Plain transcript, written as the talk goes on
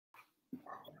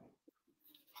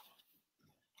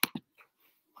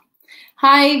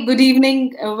Hi, good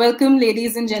evening. Welcome,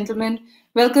 ladies and gentlemen.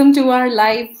 Welcome to our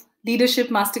live Leadership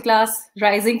Masterclass,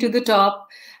 Rising to the Top,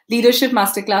 Leadership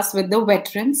Masterclass with the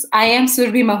Veterans. I am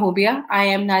Surbi Mahobia. I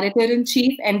am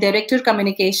Narrator-in-Chief and Director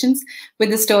Communications with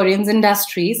the STORYANZ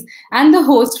Industries and the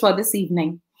host for this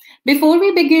evening. Before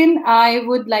we begin, I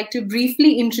would like to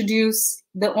briefly introduce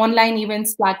the online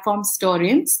events platform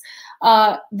STORYANZ.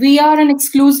 We are an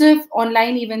exclusive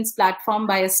online events platform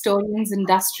by STORYANZ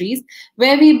Industries,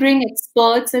 where we bring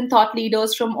experts and thought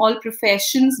leaders from all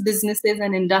professions, businesses,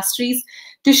 and industries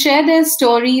to share their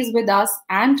stories with us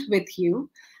and with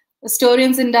you.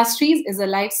 STORYANZ Industries is a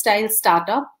lifestyle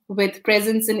startup with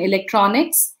presence in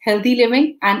electronics, healthy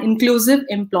living, and inclusive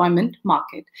employment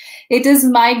market. It is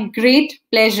my great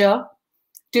pleasure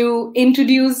to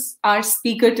introduce our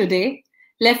speaker today,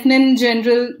 Lieutenant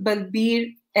General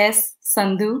Balbir S.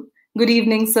 Sandhu. Good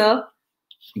evening, sir.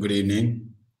 Good evening.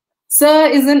 Sir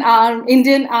is an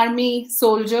Indian Army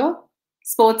soldier,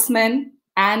 sportsman,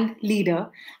 and leader.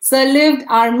 Sir lived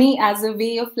Army as a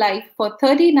way of life for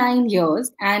 39 years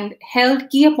and held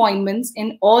key appointments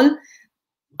in all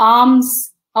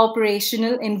arms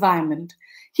operational environment.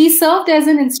 He served as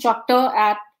an instructor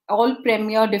at all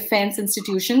premier defense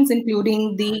institutions,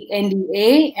 including the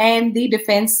NDA and the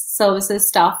Defense Services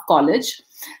Staff College.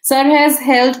 Sir has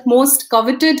held most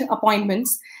coveted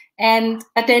appointments and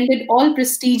attended all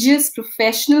prestigious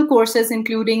professional courses,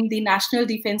 including the National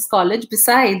Defense College,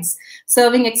 besides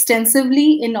serving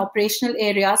extensively in operational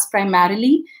areas,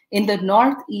 primarily in the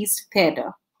Northeast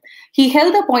Theater. He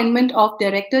held the appointment of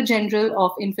Director General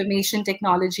of Information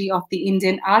Technology of the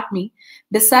Indian Army,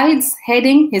 besides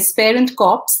heading his parent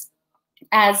corps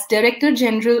as Director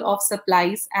General of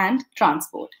Supplies and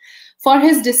Transport. For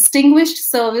his distinguished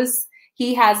service,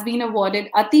 he has been awarded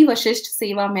Ati Vashisht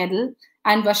Seva Medal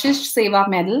and Vashisht Seva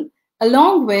Medal,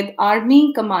 along with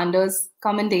Army Commander's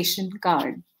Commendation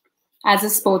Card. As a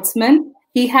sportsman,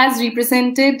 he has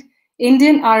represented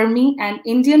Indian Army and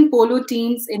Indian polo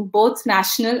teams in both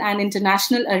national and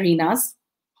international arenas.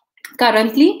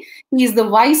 Currently, he is the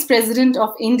Vice President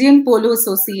of Indian Polo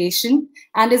Association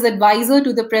and is advisor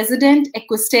to the President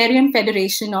Equestrian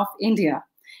Federation of India.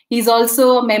 He is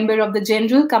also a member of the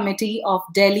General Committee of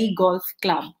Delhi Golf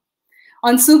Club.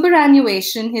 On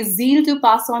superannuation, his zeal to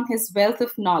pass on his wealth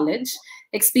of knowledge,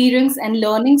 experience, and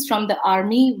learnings from the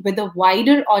Army with a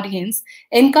wider audience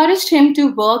encouraged him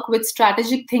to work with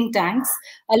strategic think tanks,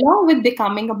 along with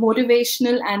becoming a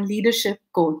motivational and leadership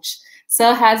coach.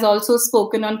 Sir has also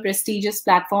spoken on prestigious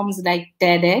platforms like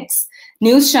TEDx,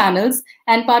 news channels,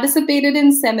 and participated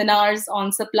in seminars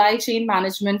on supply chain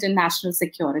management and national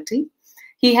security.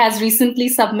 He has recently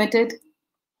submitted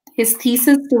his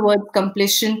thesis towards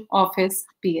completion of his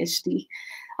PhD.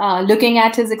 Looking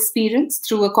at his experience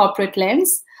through a corporate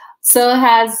lens, Sir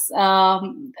has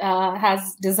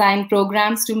designed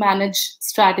programs to manage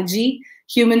strategy,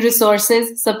 human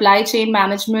resources, supply chain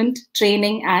management,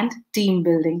 training, and team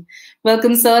building.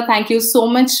 Welcome, sir. Thank you so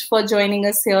much for joining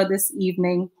us here this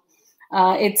evening.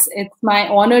 It's my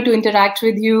honor to interact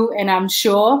with you, and I'm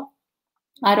sure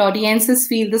our audiences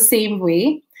feel the same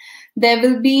way. There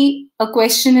will be a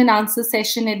question and answer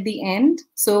session at the end,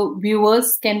 so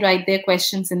viewers can write their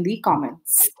questions in the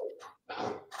comments.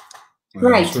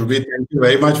 Right. Surbi, thank you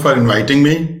very much for inviting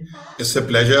me. It's a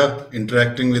pleasure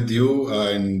interacting with you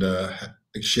and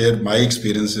share my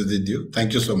experiences with you.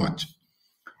 Thank you so much.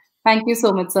 Thank you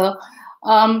so much, sir.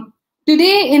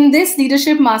 Today in this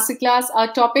Leadership Masterclass,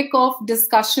 our topic of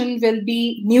discussion will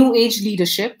be New Age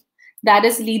Leadership. That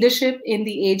is leadership in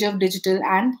the age of digital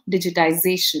and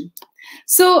digitization.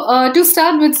 So to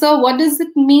start with, sir, what does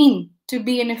it mean to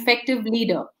be an effective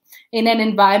leader in an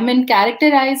environment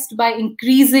characterized by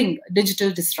increasing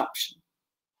digital disruption?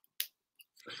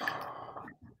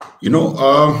 You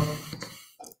know,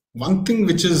 one thing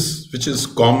which is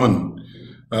common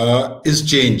is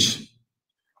change.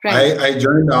 Right. I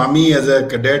joined the Army as a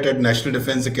cadet at National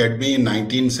Defense Academy in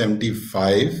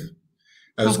 1975.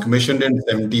 I was commissioned in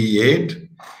 78,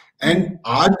 and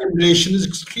our generation is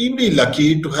extremely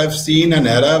lucky to have seen an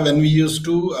era when we used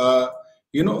to,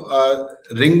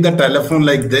 ring the telephone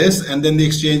like this, and then the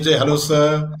exchange say, "Hello,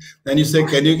 sir." Then you say,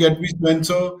 "Can you get me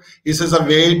so?" He says,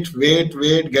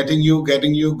 "Wait, getting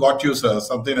you, got you, sir,"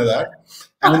 something like that,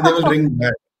 and then they will ring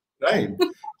back, right?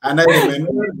 And I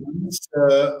remember once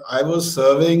I was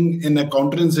serving in a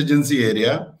counterinsurgency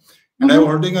area, and I was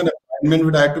holding an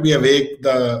would have to be awake.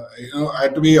 I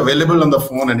had to be available on the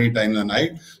phone anytime in the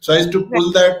night. So I used to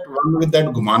pull that one with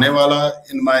that gumane wala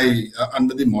in my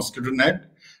under the mosquito net,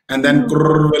 and then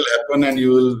will happen, and you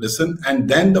will listen. And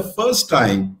then the first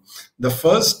time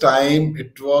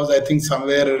it was, I think,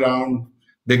 somewhere around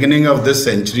beginning of this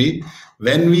century,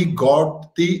 when we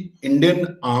got the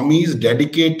Indian Army's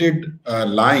dedicated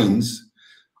lines,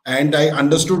 and I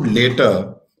understood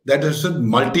later that it's a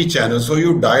multi-channel. So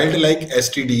you dialed like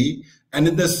STD, and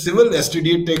in the civil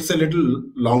STD, it takes a little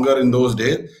longer in those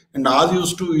days. And ours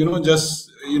used to,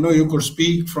 just, you could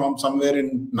speak from somewhere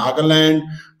in Nagaland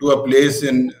to a place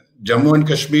in Jammu and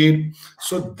Kashmir.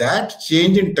 So that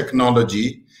change in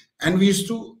technology, and we used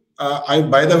to.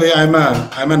 By the way,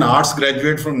 I'm an arts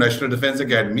graduate from National Defense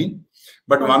Academy,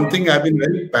 but one thing I've been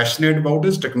very passionate about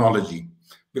is technology,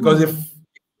 because if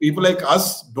people like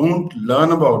us don't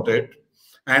learn about it,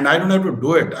 and I don't have to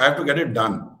do it, I have to get it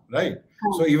done, right?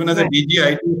 So even as a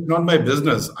DGIT, it's not my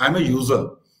business. I'm a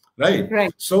user, right?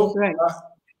 So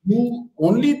the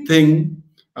only thing,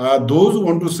 those who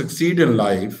want to succeed in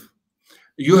life,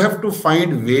 you have to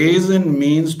find ways and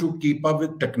means to keep up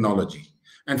with technology.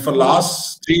 And for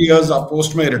last 3 years,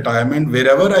 post my retirement,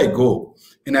 wherever I go,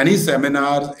 in any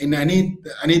seminars, in any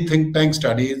think tank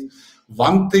studies,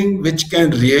 one thing which can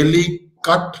really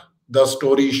cut the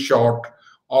story short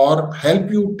or help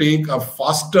you take a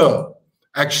faster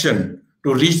action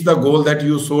to reach the goal that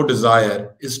you so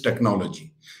desire is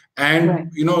technology.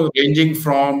 And ranging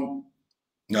from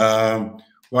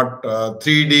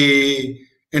 3D,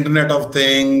 Internet of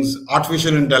Things,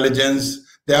 artificial intelligence,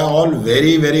 they are all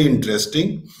very, very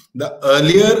interesting. The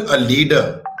earlier a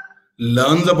leader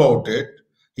learns about it,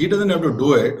 he doesn't have to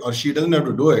do it, or she doesn't have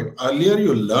to do it. Earlier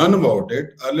you learn about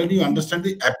it, earlier you understand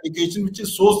the application, which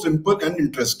is so simple and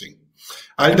interesting.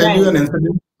 I'll tell you an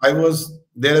incident. I was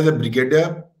there as a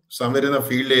brigadier somewhere in a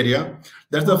field area.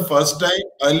 That's the first time.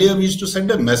 Earlier we used to send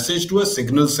a message to a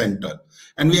signal center,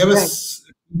 and we have a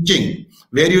teaching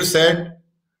where you said,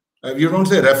 you don't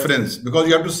say reference because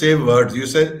you have to save words. You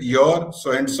say your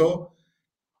so and so,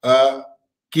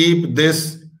 keep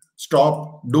this,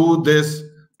 stop, do this,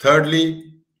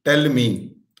 thirdly, tell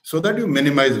me, so that you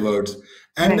minimize words.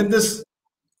 And in this,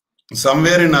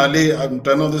 somewhere in early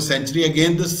turn of the century,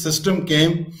 again, this system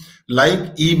came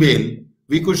like email.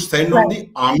 We could send on the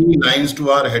army lines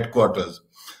to our headquarters.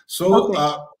 So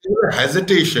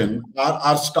hesitation,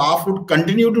 our staff would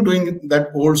continue to doing that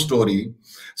old story.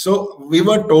 So we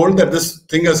were told that this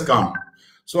thing has come.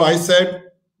 So I said,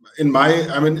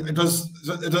 it was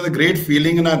a great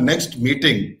feeling. In our next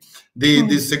meeting,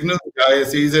 the signal guy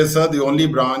says, sir, the only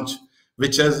branch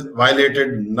which has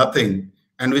violated nothing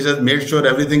and which has made sure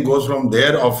everything goes from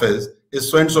their office is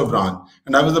so-and-so branch.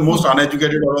 And I was the most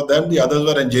uneducated out of them. The others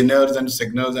were engineers and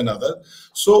signals and others.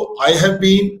 So I have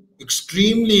been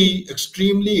extremely,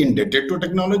 extremely indebted to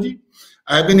technology.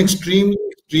 I have been extremely,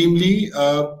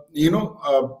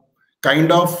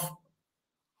 kind of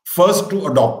first to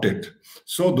adopt it.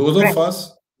 So those of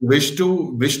us wish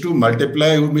to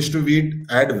multiply, who wish to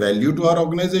add value to our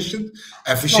organization,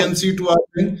 efficiency to our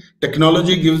thing.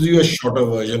 Technology gives you a shorter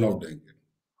version of doing it.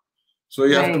 So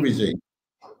you have to be saying.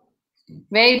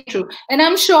 Very true. And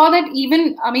I'm sure that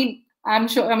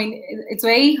it's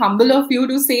very humble of you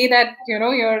to say that,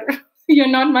 you're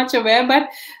not much aware, but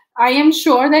I am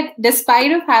sure that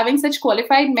despite of having such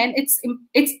qualified men, it's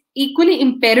equally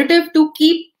imperative to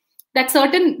keep that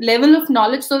certain level of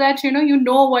knowledge so that, you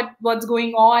know what's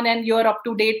going on and you're up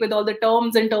to date with all the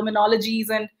terms and terminologies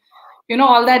and,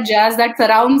 all that jazz that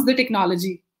surrounds the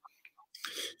technology.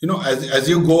 As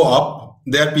you go up,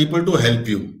 there are people to help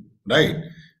you, right?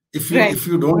 If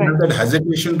you don't have that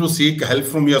hesitation to seek help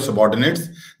from your subordinates,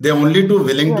 they're only too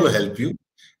willing to help you.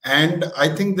 And I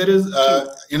think there is,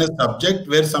 in a subject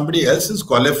where somebody else is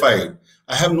qualified,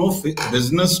 I have no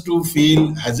business to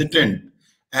feel hesitant.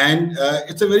 And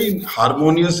it's a very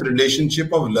harmonious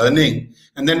relationship of learning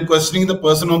and then questioning the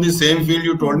person on the same field.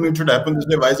 You told me it should happen this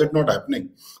way. Why is it not happening?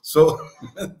 So,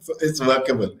 it's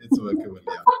workable. It's workable.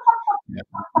 Yeah.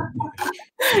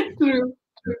 True.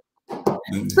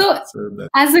 So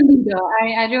as a leader,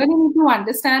 I really need to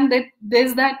understand that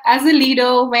there's that as a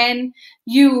leader, when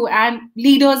you and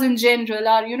leaders in general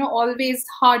are, always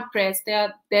hard pressed.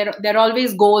 There are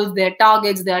always goals, there are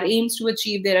targets, there are aims to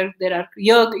achieve. There are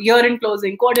year in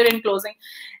closing, quarter in closing.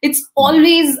 It's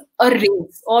always a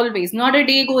race. Always, not a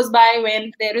day goes by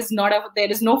when there is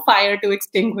no fire to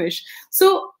extinguish.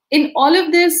 So in all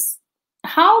of this,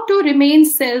 how to remain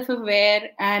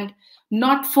self-aware and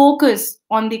not focus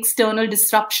on the external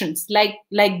disruptions like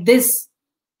this.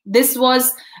 This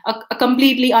was a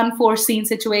completely unforeseen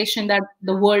situation that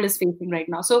the world is facing right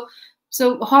now. So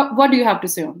what do you have to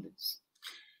say on this?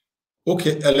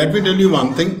 Okay, let me tell you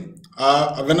one thing.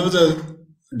 When I was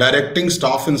directing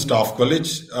staff in Staff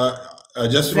College,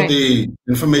 just for the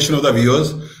information of the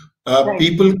viewers,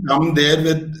 People come there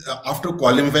with, after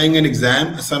qualifying an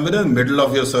exam, somewhere in the middle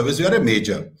of your service, you are a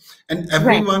major. And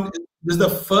everyone, this is the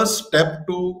first step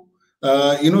to,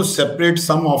 separate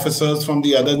some officers from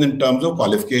the others in terms of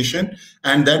qualification,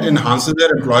 and that enhances their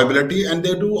employability. And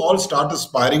they do all start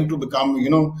aspiring to become,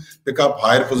 pick up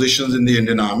higher positions in the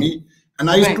Indian Army. And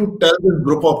I used to tell this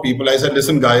group of people, I said,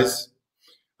 listen, guys,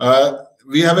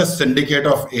 we have a syndicate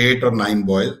of 8 or 9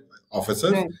 boys,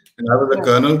 officers, and I was a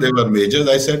colonel, they were majors.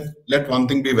 I said, let one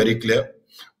thing be very clear.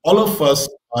 All of us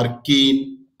are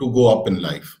keen to go up in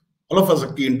life. All of us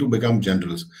are keen to become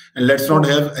generals. And let's not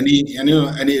have any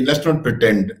let's not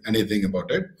pretend anything about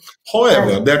it.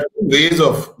 However, there are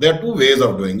two ways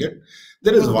of doing it.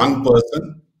 There is one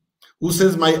person who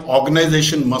says my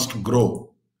organization must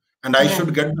grow and I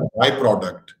should get the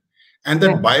byproduct. And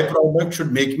that byproduct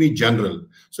should make me general.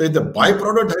 So if the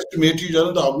byproduct has to make you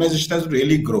general, the organization has to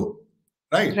really grow.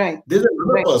 Right? There's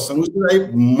another person who says, I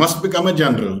must become a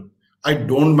general. I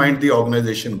don't mind the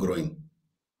organization growing.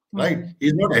 Right?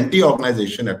 He's not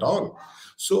anti-organization at all.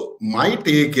 So my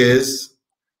take is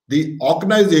the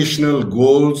organizational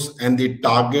goals and the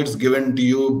targets given to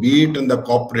you, be it in the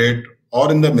corporate or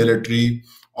in the military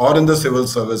or in the civil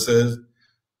services,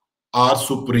 are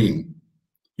supreme.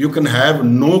 You can have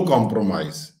no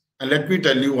compromise. And let me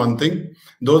tell you one thing,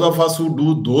 those of us who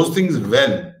do those things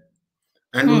well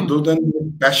and who do them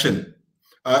with passion,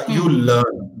 you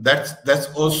learn. That's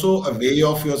also a way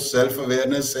of your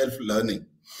self-awareness, self-learning.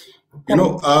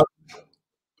 I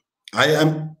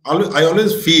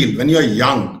always feel when you're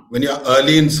young, when you're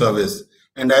early in service,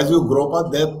 and as you grow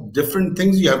up, there are different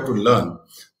things you have to learn.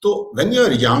 So when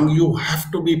you're young, you have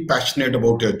to be passionate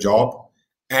about your job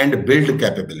and build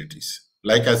capabilities.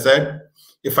 Like I said,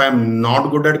 if I'm not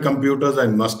good at computers, I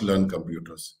must learn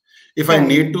computers. If I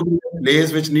need to be in a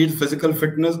place which needs physical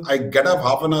fitness, I get up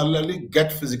half an hour early,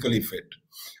 get physically fit.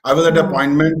 I was at an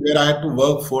appointment where I had to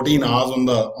work 14 hours on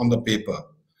the paper,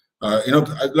 a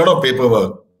lot of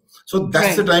paperwork. So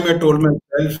that's the time I told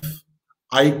myself,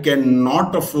 I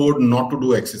cannot afford not to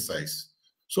do exercise.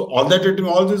 So all that it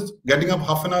involves is getting up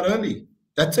half an hour early.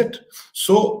 That's it.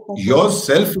 So your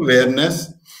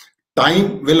self-awareness,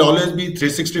 time will always be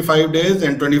 365 days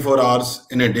and 24 hours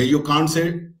in a day. You can't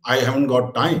say, I haven't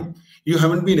got time. You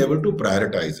haven't been able to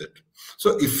prioritize it.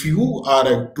 So if you are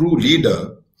a true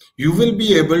leader, you will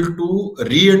be able to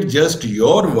readjust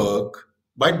your work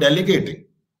by delegating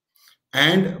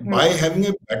and by having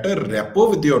a better rapport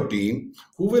with your team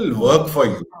who will work for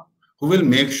you, who will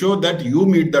make sure that you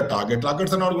meet the target.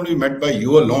 Targets are not going to be met by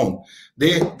you alone.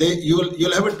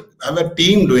 You'll have a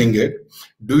team doing it.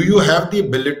 Do you have the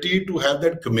ability to have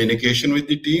that communication with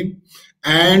the team?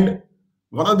 And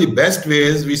one of the best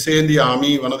ways, we say in the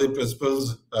army, one of the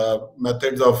principles,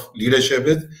 methods of leadership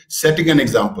is setting an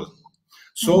example.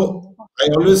 So I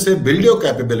always say, build your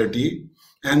capability.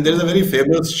 And there is a very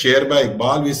famous share by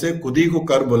Iqbal. We say, खुद ही को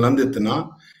कर बुलंद इतना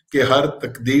कि हर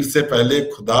तकदीर से पहले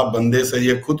खुदा बंदे से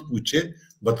ये खुद पूछे,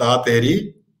 बता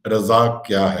तेरी रजा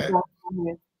क्या है.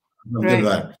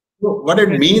 That. So what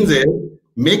it means is,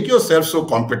 make yourself so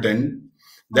competent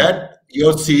that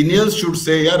your seniors should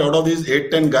say, yeah, out of these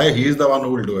 8-10 guys, he is the one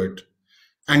who will do it.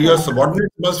 And your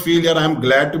subordinates must feel, yeah, I'm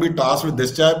glad to be tasked with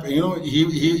this chap. He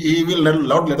will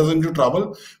not let us into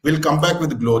trouble. We'll come back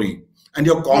with glory. And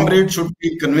your comrade should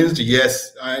be convinced,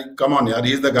 yes, come on, yeah,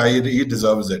 he's the guy, he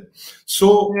deserves it.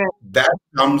 So that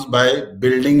comes by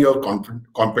building your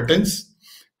competence.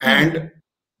 And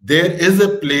there is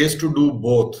a place to do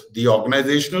both the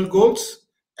organizational goals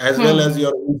as well as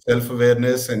your own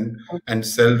self-awareness and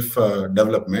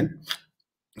self-development.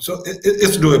 So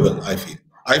it's doable, I feel.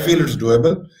 I feel it's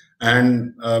doable.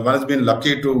 And one has been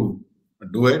lucky to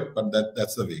do it, but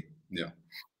that's the way. Yeah.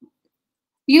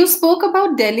 You spoke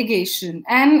about delegation,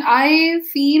 and I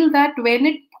feel that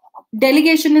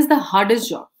delegation is the hardest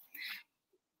job.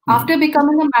 After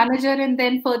becoming a manager and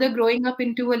then further growing up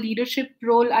into a leadership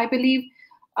role, I believe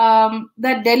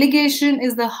that delegation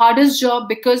is the hardest job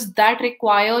because that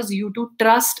requires you to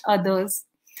trust others,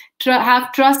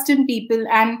 have trust in people,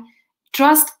 and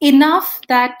trust enough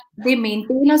that they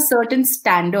maintain a certain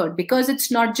standard, because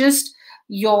it's not just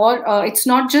it's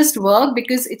not just work,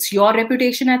 because it's your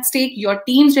reputation at stake, your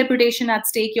team's reputation at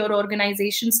stake, your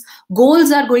organization's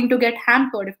goals are going to get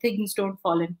hampered if things don't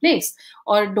fall in place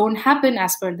or don't happen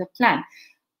as per the plan.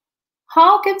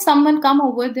 How can someone come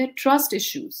over their trust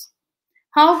issues?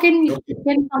 How can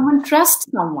someone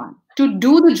trust someone to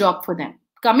do the job for them?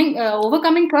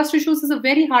 Overcoming trust issues is a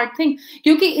very hard thing,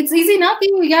 क्योंकि it's easy ना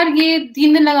कि यार ये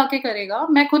 3 दिन लगा के करेगा,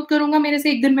 मैं खुद करूंगा, मेरे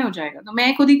से 1 दिन में हो जाएगा, तो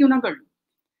मैं खुद ही क्यों ना कर लूं?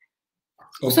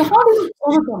 Okay. So how do you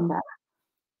overcome that?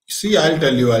 See, I'll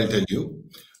tell you.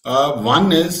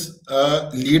 One is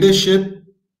leadership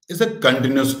is a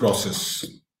continuous process,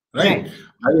 right?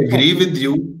 I agree with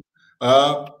you.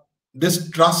 Uh, this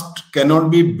trust cannot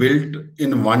be built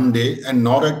in one day, and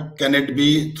nor can it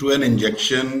be through an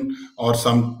injection or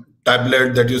some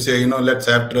tablet that you say, let's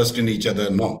have trust in each other.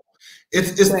 No,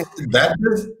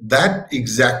 that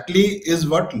exactly is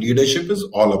what leadership is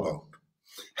all about.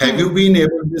 Have you been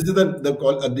able? This is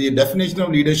the definition of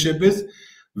leadership is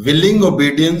willing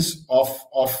obedience of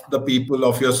the people,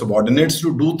 of your subordinates,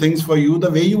 to do things for you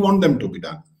the way you want them to be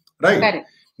done. Right.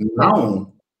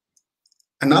 Now,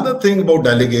 another thing about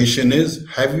delegation is,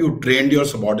 have you trained your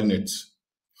subordinates?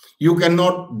 You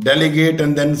cannot delegate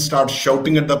and then start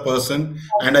shouting at the person.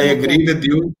 And I agree with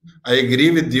you. I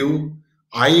agree with you.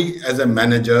 I, as a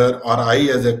manager, or I,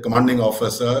 as a commanding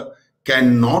officer,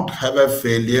 cannot have a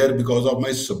failure because of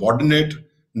my subordinate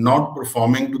not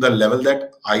performing to the level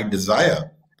that I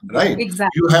desire. Right?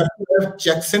 Exactly. You have to have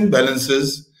checks and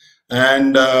balances.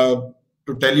 And to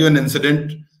tell you an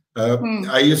incident,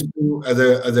 I used to,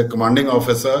 as a commanding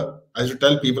officer, I used to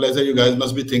tell people, I said, you guys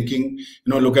must be thinking,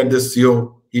 look at this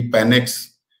CEO, he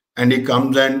panics and he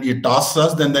comes and he tasks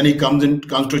us, then he comes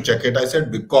to check it. I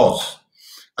said, because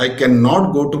I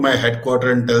cannot go to my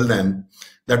headquarters and tell them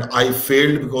that I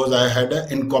failed because I had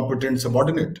an incompetent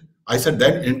subordinate. I said,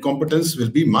 that incompetence will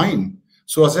be mine.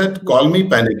 So I said, call me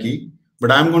panicky,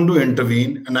 but I'm going to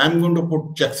intervene and I'm going to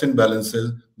put checks and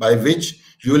balances by which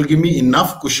you will give me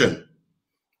enough cushion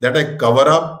that I cover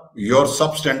up your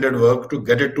substandard work to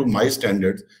get it to my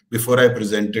standards before I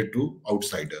present it to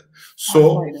outsider.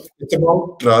 So it's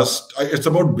about trust. It's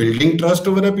about building trust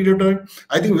over a period of time.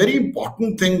 I think very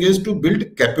important thing is to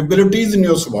build capabilities in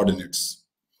your subordinates.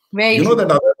 That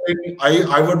other thing,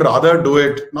 I would rather do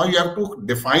it. Now you have to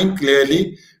define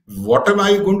clearly, what am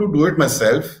I going to do it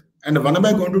myself, and when am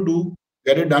I going to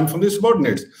get it done from the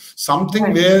subordinates?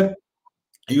 Something where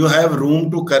you have room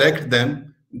to correct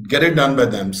them, get it done by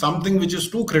them. Something which is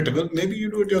too critical, maybe you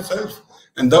do it yourself.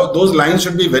 And those lines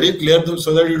should be very clear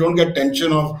so that you don't get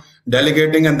tension of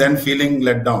delegating and then feeling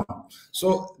let down.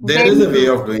 So there is a way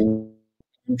of doing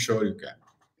it. I'm sure you can.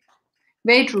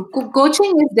 Very true.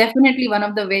 Coaching is definitely one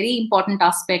of the very important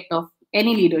aspects of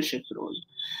any leadership role.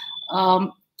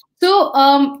 While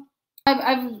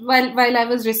I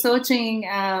was researching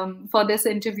for this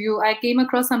interview, I came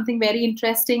across something very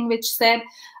interesting, which said,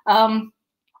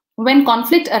 when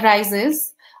conflict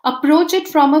arises, approach it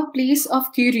from a place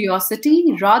of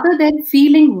curiosity rather than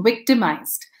feeling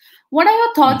victimized. What are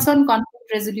your thoughts on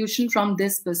conflict resolution from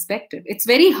this perspective? It's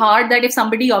very hard that if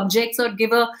somebody objects or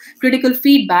give a critical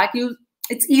feedback,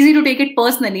 it's easy to take it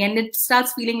personally and it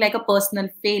starts feeling like a personal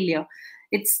failure.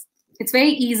 It's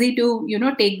very easy to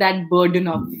take that burden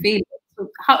of failure.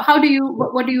 So what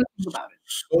do you think about it?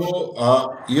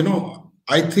 So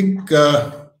I think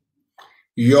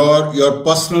your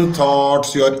personal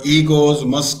thoughts, your egos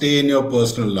must stay in your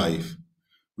personal life.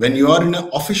 When you are in an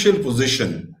official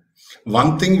position,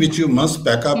 one thing which you must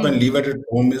pack up and leave at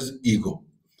home is ego,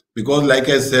 because like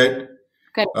I said,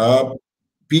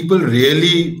 people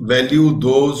really value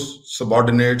those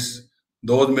subordinates,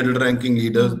 those middle ranking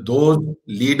leaders, those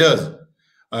leaders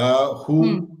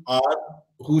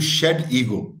who shed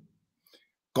ego.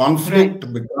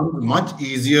 Conflict becomes much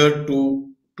easier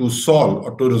to solve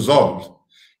or to resolve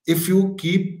if you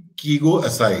keep this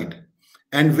aside,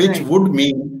 and which would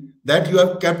mean that you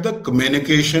have kept the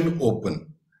communication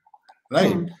open,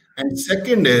 right? And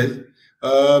second is,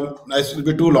 this will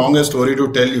be too long a story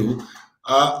to tell you.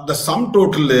 The sum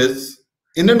total is,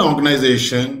 in an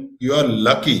organization, you are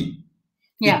lucky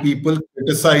if people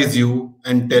criticize you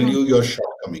and tell you your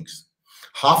shortcomings.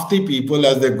 Half the people,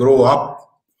 as they grow up,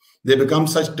 they become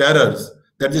such terrors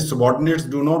that the subordinates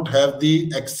do not have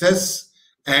the access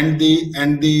and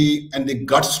the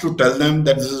guts to tell them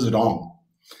that this is wrong.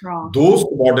 Those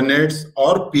subordinates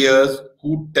or peers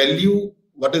who tell you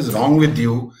what is wrong with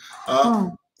you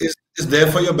is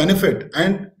there for your benefit,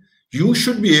 and you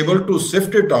should be able to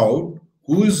sift it out.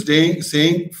 Who is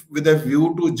saying with a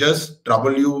view to just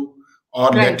trouble you or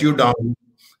let you down,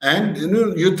 and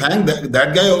you thank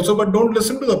that guy also, but don't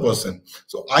listen to the person.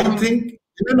 So I think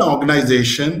in an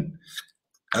organization,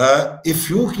 if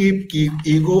you keep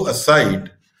ego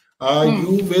aside,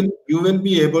 you will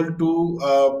be able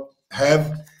to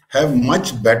have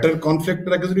much better conflict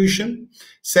resolution.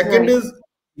 Second is,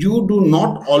 you do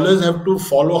not always have to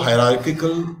follow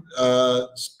hierarchical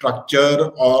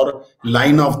structure or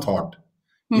line of thought.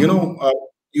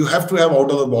 You have to have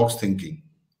out of the box thinking.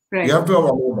 You have to have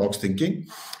out of the box thinking.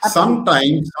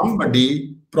 Sometimes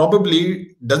somebody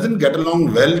probably doesn't get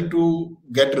along well to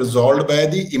get resolved by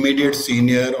the immediate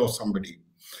senior or somebody.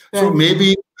 So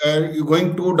maybe you're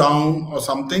going too down or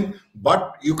something,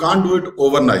 but you can't do it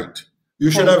overnight.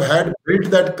 You should have had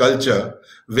built that culture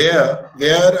where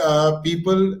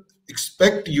people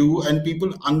expect you and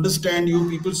people understand you.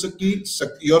 People,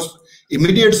 your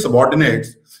immediate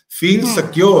subordinates feel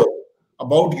secure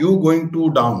about you going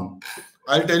too down.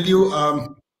 I'll tell you,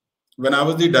 when I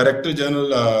was the Director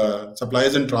General,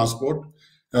 Supplies and Transport,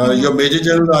 your Major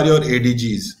Generals are your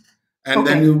ADGs. And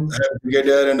then you have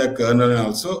brigadier and a colonel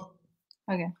also.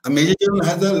 A major general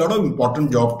has a lot of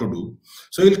important job to do.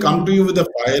 So he'll come to you with a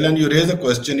file and you raise a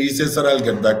question. He says, sir, I'll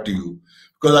get back to you.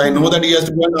 Because I know that he has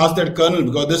to go and ask that colonel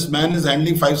because this man is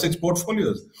handling 5-6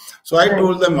 portfolios. So I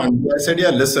told them one day, I said,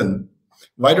 yeah, listen,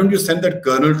 why don't you send that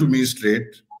colonel to me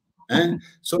straight? And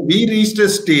so we reached a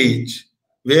stage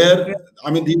where, I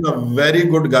mean, these are very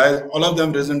good guys. All of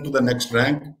them risen to the next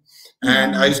rank.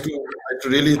 And I used to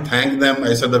really thank them.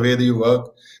 I said, the way they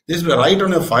work. This will write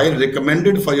on a file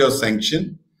recommended for your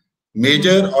sanction.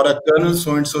 Major or a colonel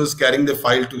so-and-so is carrying the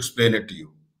file to explain it to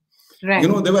you. You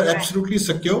know, they were absolutely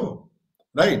secure.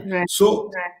 Right.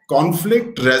 So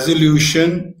conflict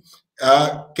resolution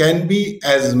can be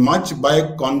as much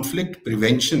by conflict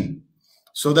prevention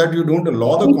so that you don't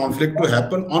allow the conflict to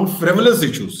happen on frivolous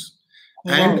issues.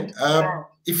 And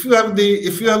if you have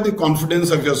the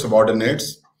confidence of your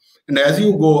subordinates, and as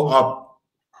you go up,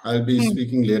 I'll be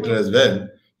speaking later as well,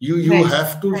 you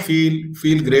have to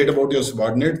feel great about your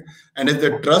subordinate, and if they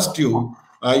trust you,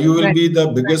 you will be the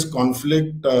biggest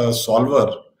conflict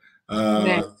solver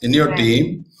in your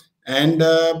team, and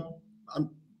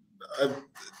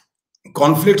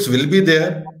conflicts will be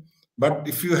there, but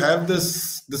if you have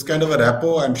this kind of a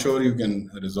rapport, I'm sure you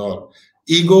can resolve.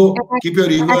 Ego, keep your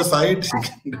ego aside.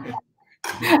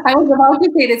 I was about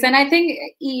to say this, and I think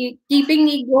keeping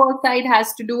ego aside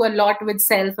has to do a lot with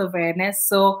self-awareness.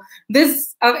 So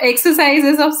this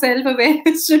exercises of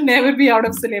self-awareness should never be out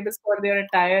of syllabus for their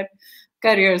entire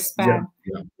career span.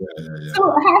 Yeah.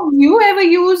 So have you ever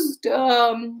used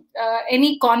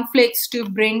any conflicts to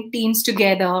bring teams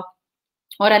together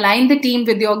or align the team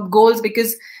with your goals?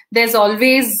 Because there's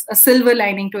always a silver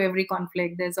lining to every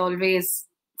conflict. There's always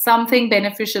something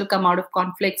beneficial come out of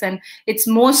conflicts, and it's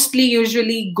mostly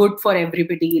usually good for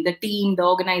everybody, the team, the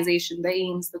organization, the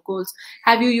aims, the goals.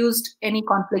 Have you used any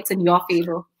conflicts in your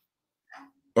favor?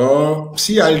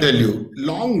 See, I'll tell you,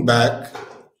 long back,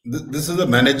 this is a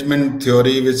management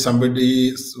theory which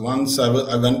somebody once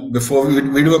I went before we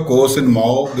do a course in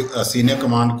MAO, a senior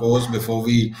command course before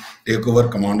we take over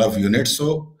command of units.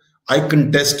 So I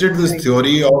contested this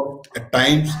theory of, at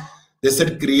times they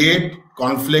said, create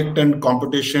conflict and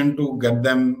competition to get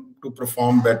them to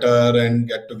perform better and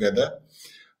get together.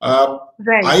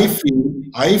 I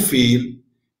feel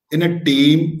in a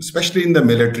team, especially in the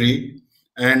military,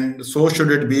 and so should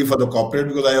it be for the corporate,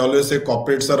 because I always say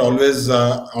corporates are always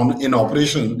in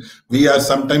operation. We are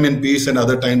sometime in peace and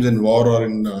other times in war or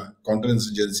in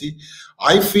counterinsurgency.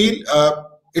 I feel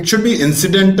it should be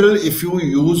incidental if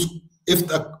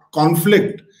the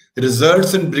conflict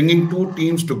results in bringing two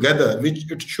teams together, which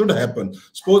it should happen.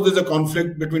 Suppose there's a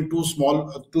conflict between two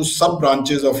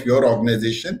sub-branches of your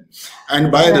organization,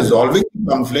 and by resolving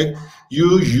the conflict,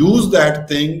 you use that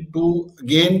thing to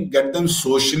again get them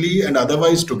socially and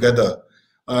otherwise together.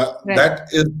 That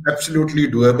is absolutely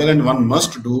doable and one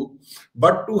must do.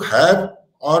 But to have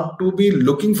or to be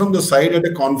looking from the side at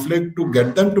a conflict to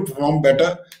get them to perform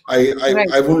better, I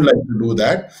wouldn't like to do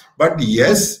that. But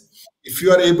yes, if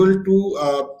you are able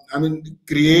to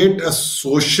create a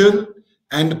social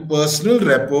and personal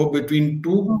rapport between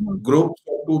two groups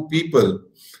or two people,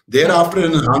 thereafter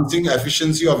enhancing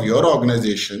efficiency of your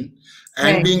organization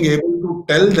and being able to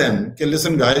tell them, okay,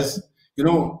 listen guys, you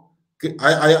know,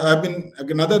 I've been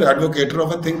another advocate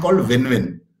of a thing called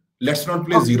win-win. Let's not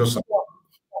play zero-sum.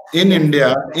 In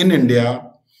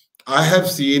India, I have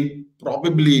seen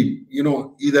probably, you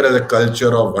know, either as a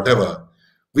culture or whatever,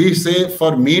 we say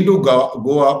for me to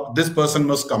go up, this person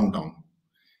must come down.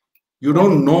 You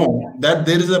don't know that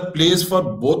there is a place for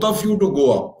both of you to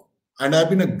go up. And I've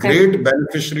been a great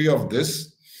beneficiary of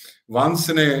this. Once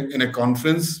in a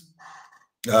conference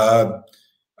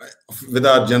with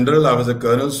our general, I was a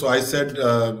colonel. So I said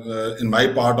in my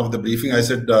part of the briefing, I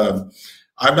said,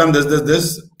 I've done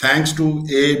this, thanks to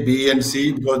A, B, and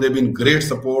C, because they've been great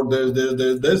support.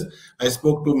 This. I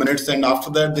spoke 2 minutes, and after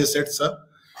that, they said, sir,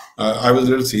 I was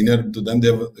a little senior to them.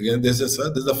 They said, sir,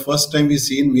 this is the first time we've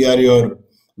seen we are your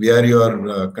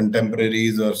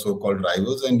contemporaries or so-called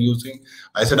rivals. And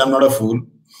I said, I'm not a fool.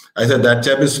 I said, that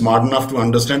chap is smart enough to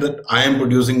understand that I am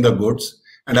producing the goods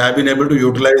and I have been able to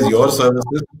utilize your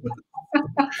services.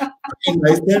 And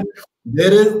I said,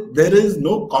 there is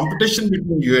no competition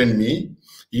between you and me.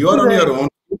 You are on your own.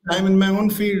 I'm in my own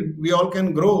field. We all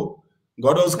can grow.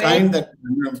 God was kind that.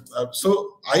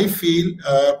 So I feel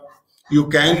you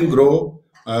can grow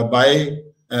by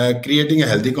creating a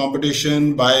healthy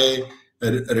competition, by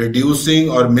reducing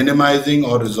or minimizing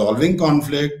or resolving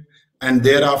conflict, and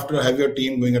thereafter have your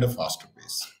team going at a faster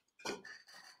pace.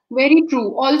 Very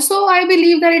true. Also, I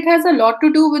believe that it has a lot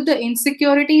to do with the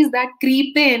insecurities that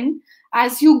creep in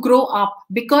as you grow up,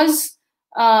 because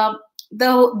uh,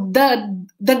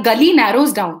 the gully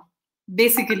narrows down.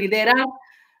 Basically, there are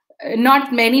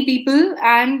not many people,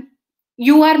 and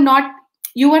you are not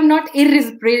you're not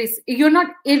irreplaceable.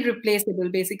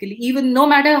 Basically, even no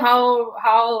matter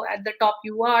how at the top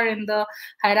you are in the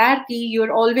hierarchy,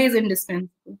 you're always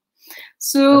indispensable.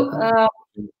 So.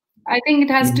 I think it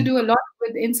has to do a lot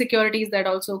with insecurities that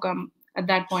also come at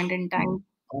that point in time.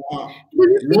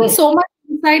 You see so much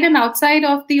inside and outside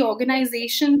of the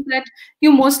organization that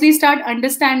you mostly start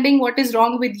understanding what is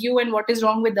wrong with you and what is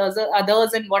wrong with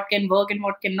others and what can work and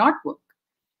what cannot work.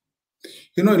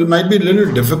 It might be a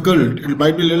little difficult. It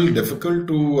might be a little difficult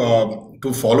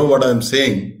to follow what I'm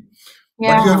saying,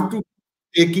 but you have to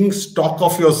taking stock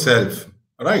of yourself,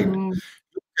 right?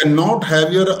 Cannot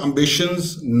have your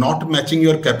ambitions not matching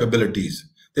your capabilities.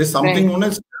 There's something known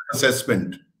as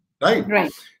assessment, right?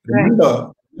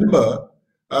 Remember,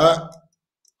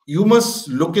 you must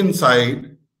look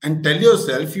inside and tell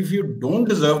yourself, if you don't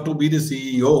deserve to be the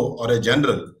CEO or a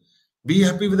general, be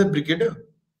happy with a brigadier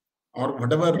or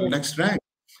whatever next rank.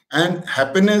 And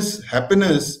happiness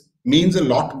means a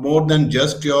lot more than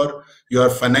just your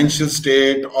financial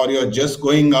state, or you're just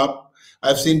going up.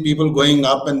 I've seen people going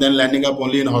up and then landing up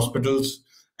only in hospitals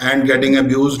and getting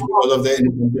abused because of their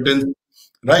incompetence,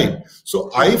 right?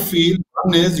 So I feel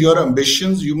one is your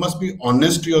ambitions. You must be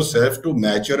honest to yourself to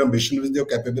match your ambition with your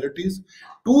capabilities.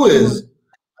 Two is,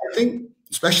 I think,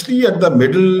 especially at the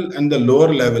middle and the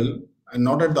lower level and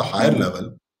not at the higher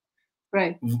level,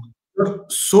 your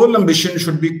sole ambition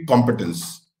should be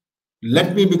competence.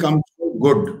 Let me become so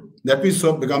good. Let me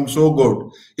become so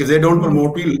good. If they don't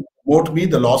promote me,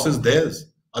 the loss is theirs.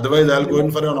 Otherwise, I'll go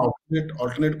in for an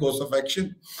alternate course of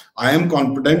action. I am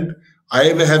confident. I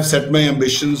have set my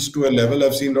ambitions to a level.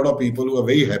 I've seen a lot of people who are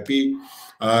very happy,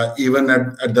 even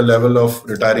at the level of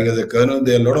retiring as a colonel.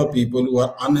 There are a lot of people who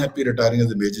are unhappy retiring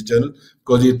as a major general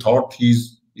because he thought he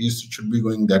should be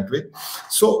going that way.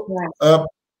 So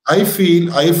I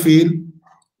feel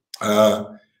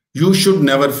you should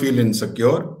never feel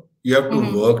insecure. You have to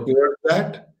work towards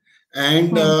that.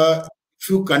 And if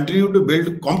you continue to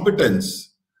build competence,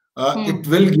 it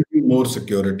will give you more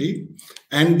security.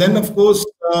 And then, of course,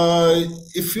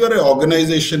 if you are an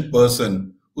organization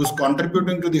person who's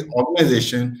contributing to the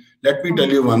organization, let me tell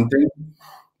you one thing.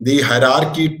 The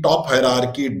top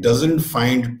hierarchy doesn't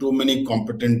find too many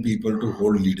competent people to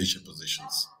hold leadership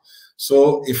positions.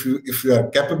 So if you are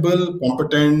capable,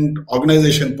 competent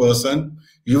organization person,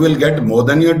 you will get more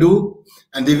than you do.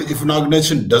 And if an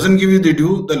organization doesn't give you the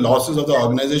due, the losses of the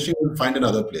organization will find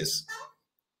another place.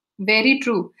 Very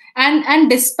true. And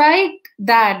despite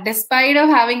that, despite of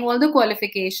having all the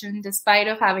qualifications, despite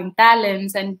of having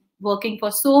talents and working for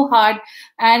so hard,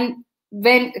 and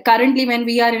currently when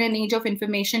we are in an age of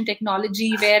information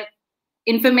technology where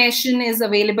information is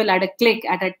available at a click,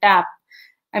 at a tap,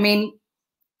 I mean,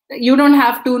 you don't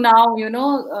have to now,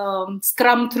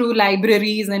 scrum through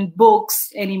libraries and books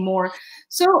anymore.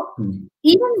 So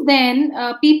even then,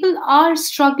 people are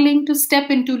struggling to step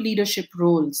into leadership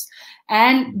roles.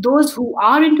 And those who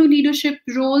are into leadership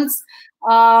roles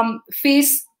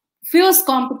face fierce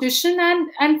competition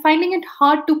and finding it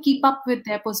hard to keep up with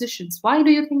their positions. Why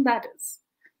do you think that is?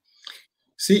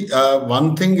 See,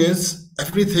 one thing is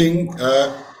everything,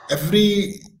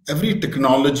 every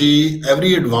technology,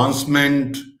 every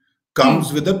advancement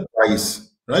comes with a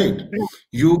price, right?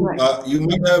 You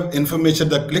might have information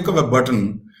at the click of a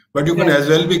button, but you can as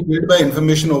well be killed by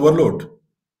information overload,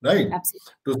 right?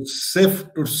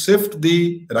 Absolutely. To sift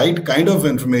the right kind of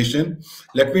information,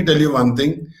 let me tell you one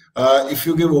thing. If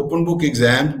you give open book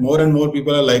exams, more and more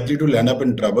people are likely to land up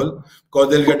in trouble because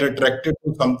they'll get attracted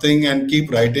to something and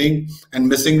keep writing and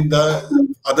missing the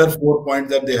other 4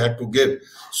 points that they had to give.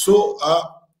 So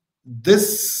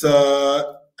this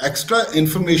extra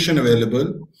information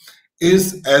available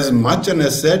is as much an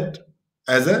asset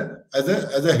as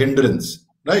a hindrance,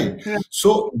 right?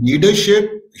 So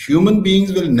leadership, human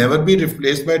beings will never be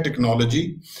replaced by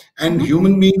technology, and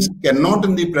human beings cannot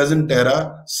in the present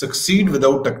era succeed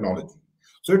without technology.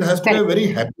 So it has to be a very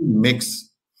happy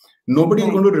mix. Nobody is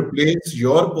going to replace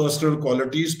your personal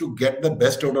qualities to get the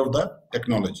best out of the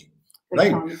technology,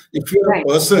 right? If you're a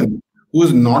person who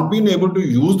has not been able to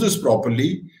use this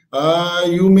properly,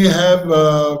 you may have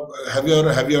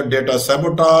your data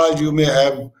sabotage. You may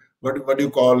have what do you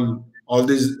call all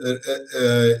these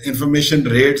information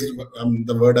raids.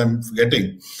 The word I'm forgetting.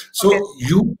 Okay. So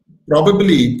you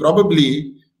probably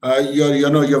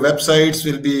your websites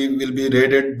will be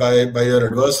raided by your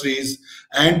adversaries,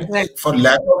 and Right. for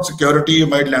lack of security, you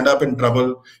might land up in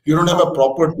trouble. You don't have a Okay.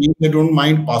 proper team. They don't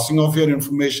mind passing off your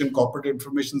information, corporate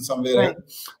information somewhere Right.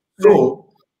 else. Right. So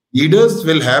leaders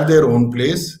will have their own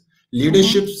place, Mm-hmm.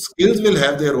 leadership skills will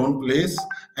have their own place,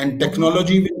 and Mm-hmm.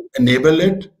 technology will enable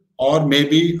it, or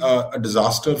maybe a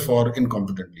disaster for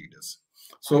incompetent leaders.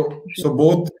 So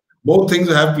both things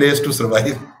have place to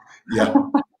survive. Yeah.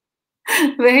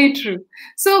 Very true.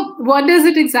 So, what does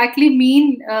it exactly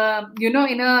mean? In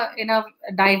a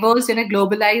diverse, in a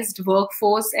globalized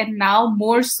workforce, and now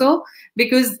more so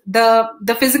because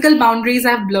the physical boundaries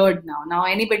have blurred now. Now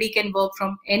anybody can work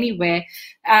from anywhere.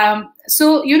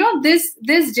 So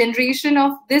this generation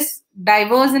of this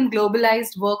diverse and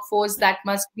globalized workforce that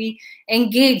must be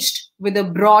engaged with a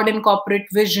broad and corporate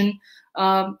vision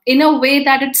in a way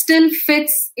that it still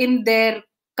fits in their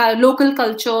local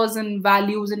cultures and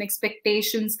values and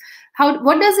expectations.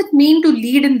 What does it mean to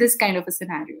lead in this kind of a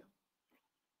scenario?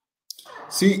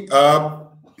 See,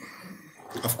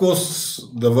 of course,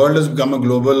 the world has become a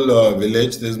global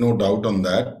village. There's no doubt on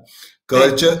that.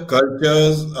 Right.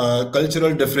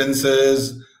 Cultural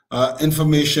differences,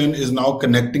 information is now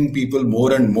connecting people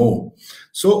more and more.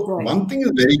 So Right. one thing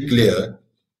is very clear: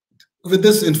 with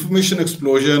this information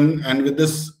explosion and with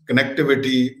this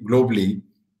connectivity globally,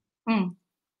 Hmm.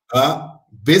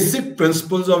 basic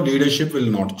principles of leadership will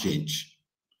not change.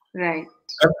 Right.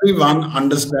 Everyone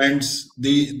understands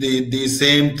the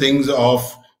same things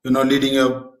of leading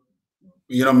a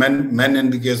men in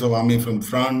the case of army from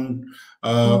front,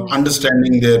 Hmm.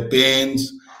 understanding their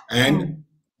pains. Hmm. And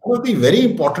one of the very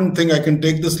important thing, I can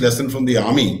take this lesson from the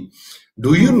army.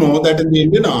 Do you Hmm. know that in the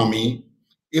Indian army,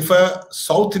 if a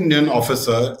South Indian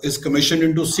officer is commissioned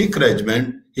into Sikh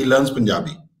regiment, he learns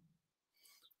Punjabi?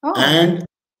 Oh. And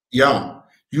yeah,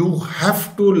 you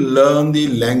have to learn the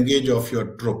language of your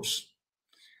troops.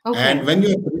 And Okay. when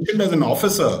you're commissioned as an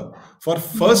officer, for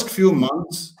Hmm. first few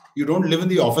months, you don't live in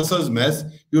the officer's mess,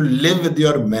 you live with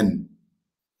your men.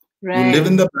 You live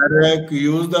Right. in the barrack, you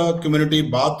use the community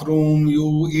bathroom,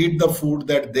 you eat the food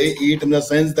that they eat, in the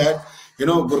sense that,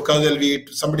 Gurkhas will eat,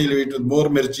 somebody will eat with more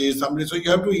mirchi, somebody. So you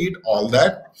have to eat all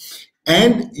that.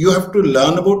 And you have to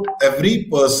learn about every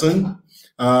person,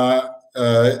 uh,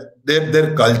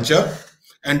 their culture.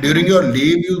 And during Hmm. your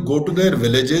leave, you go to their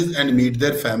villages and meet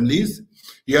their families.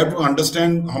 You have to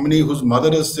understand how many whose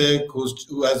mother is sick,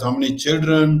 who has how many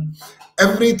children,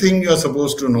 everything you are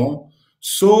supposed to know.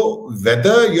 So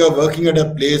whether you are working at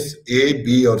a place A,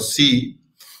 B, or C,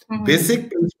 Hmm.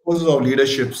 basic principles of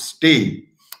leadership stay.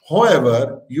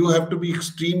 However, you have to be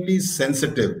extremely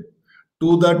sensitive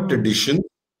to the Hmm. tradition,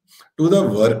 to the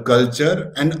work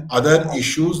culture, and other Right.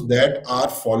 issues that are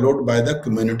followed by the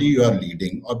community you are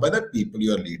leading or by the people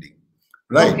you are leading.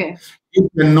 Right? Okay. You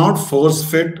cannot force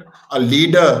fit. A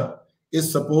leader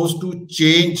is supposed to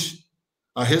change.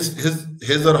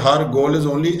 His or her goal is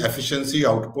only efficiency,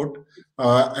 output,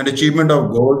 and achievement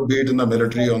of goals, be it in the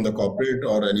military, on the corporate,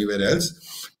 or anywhere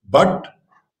else. But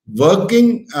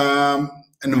working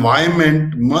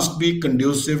environment must be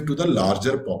conducive to the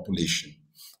larger population,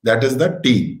 that is the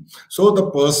team. So the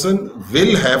person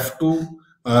will have to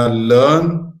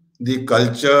learn the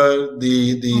culture,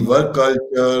 the Hmm. work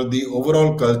culture, the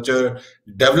overall culture,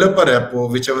 develop a rapport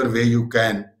whichever way you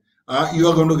can. You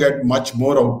are going to get much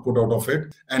more output out of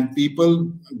it. And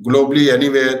people globally,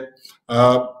 anywhere,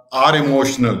 are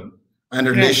emotional, and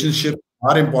Right. relationships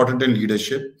are important in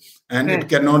leadership, and it Right.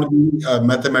 cannot be a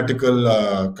mathematical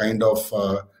kind of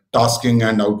tasking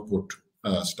and output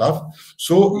stuff.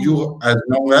 So Hmm. you, as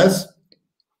long as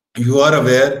you are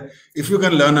aware, if you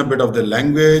can learn a bit of the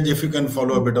language, if you can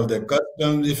follow a bit of their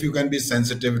customs, if you can be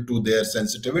sensitive to their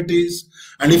sensitivities,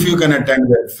 and if you Hmm. can attend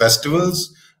their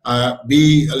festivals,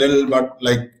 be a little bit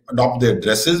like adopt their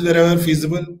dresses wherever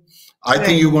feasible, I think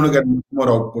Right. you're going to get more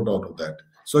output out of that.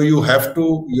 So you have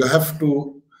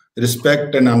to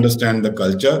respect and understand the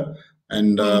culture.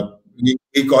 And Hmm.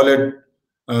 we call it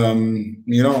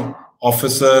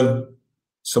officer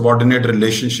subordinate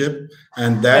relationship,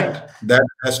 and Right. that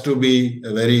has to be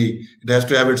it has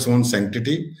to have its own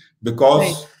sanctity, Right.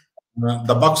 because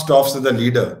the buck stops with the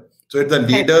leader. So it's the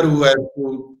Right. leader who has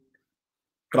to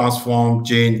transform,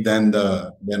 change, than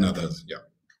others. Yeah.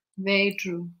 Very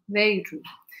true. Very true.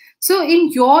 So,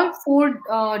 in your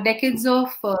 4 decades of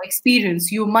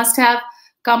experience, you must have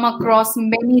come across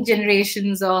many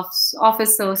generations of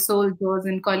officers, soldiers,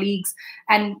 and colleagues,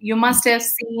 and you must have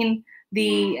seen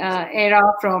the era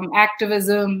from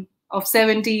activism of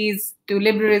 70s to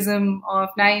liberalism of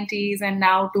 90s and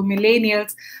now to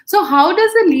millennials. So how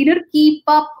does a leader keep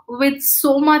up with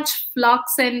so much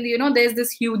flux? And there's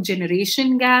this huge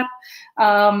generation gap,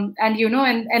 and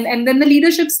and then the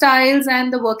leadership styles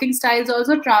and the working styles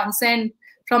also transcend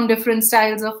from different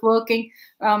styles of working,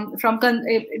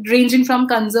 ranging from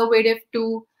conservative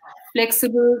to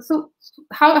flexible. So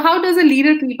how does a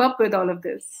leader keep up with all of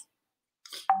this?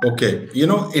 Okay,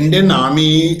 Indian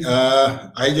Army,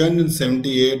 I joined in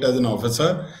 78 as an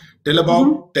officer. Till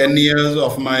about 10 years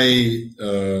of my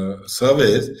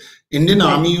service, Indian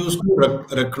Army used to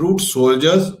recruit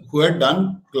soldiers who had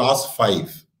done class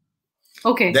 5.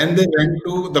 Okay. Then they went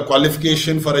to the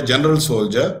qualification for a general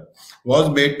soldier was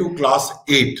made to class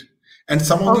 8. And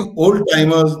some of the old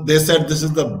timers, they said this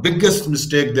is the biggest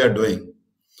mistake they are doing.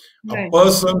 A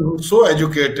person who's so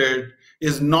educated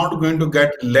is not going to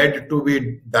get led to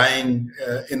be dying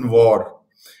in war.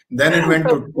 Then it went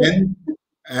to 10th,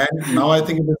 and now I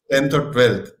think it is 10th or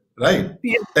 12th, right?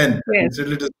 Yes. 10th. Yes.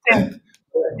 It is 10th.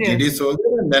 GD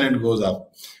soldier, and then it goes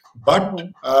up. But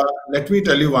let me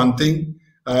tell you one thing.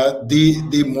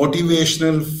 The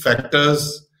motivational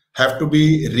factors have to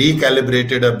be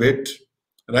recalibrated a bit,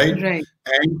 right?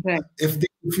 And if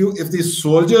the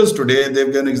soldiers today, they've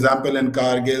given an example in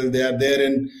Kargil, they are there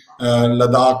in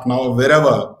Ladakh now,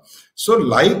 wherever. So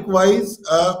likewise,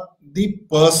 the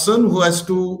person who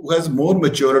has more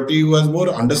maturity, who has more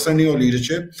understanding of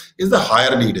leadership, is the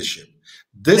higher leadership.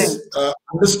 This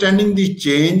understanding the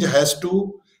change has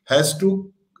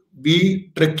to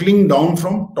be trickling down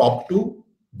from top to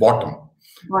bottom,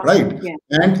 right?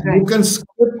 And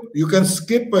you can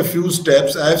skip a few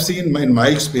steps. I've seen in my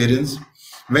experience,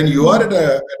 when you are at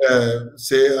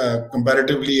a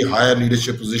comparatively higher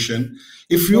leadership position,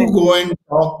 if you go and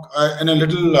talk in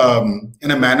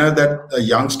a manner that a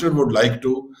youngster would like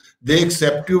to, they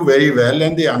accept you very well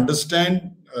and they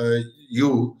understand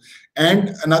you.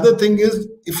 And another thing is,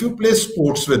 if you play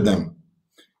sports with them,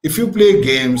 if you play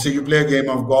games, say you play a game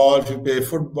of golf, you play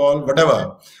football,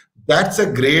 whatever, that's a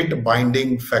great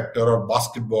binding factor, or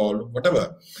basketball,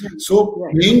 whatever. So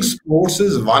playing sports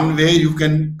is one way you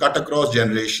can cut across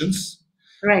generations.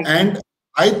 Right. And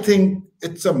I think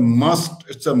it's a must.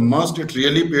 It's a must. It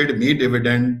really paid me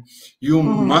dividend. You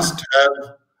must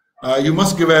have, you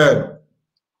must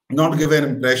not give an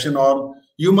impression, or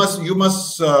you must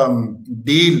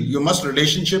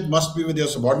relationship must be with your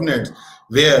subordinates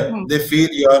where they feel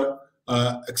you're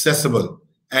accessible.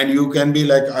 And you can be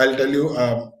like, I'll tell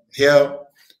you, here,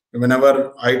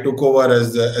 whenever I took over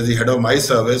as the head of my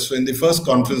service, so in the first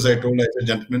conference I told, I said,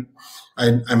 gentlemen,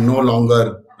 I'm no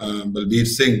longer Balbir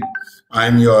Singh,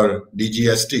 I'm your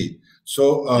DGST.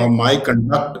 So my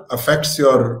conduct affects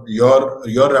your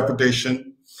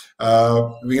reputation.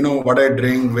 We know what I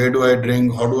drink, where do I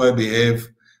drink, how do I behave.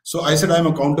 So I said, I'm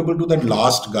accountable to that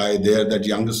last guy there, that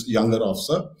younger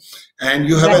officer. And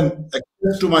you have an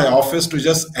access to my office to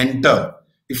just enter.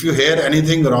 If you hear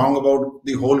anything wrong about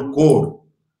the whole code,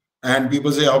 and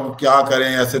people say, "Ab kya kare?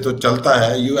 Aise to chalta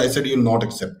hai." I said, you'll not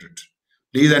accept it.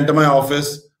 Please enter my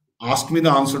office. Ask me the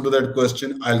answer to that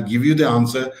question. I'll give you the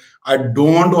answer. I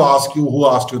don't want to ask you who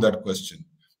asked you that question.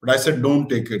 But I said, don't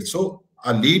take it. So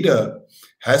a leader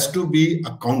has to be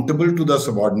accountable to the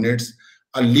subordinates.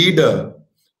 A leader,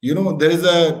 there is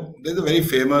a very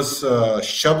famous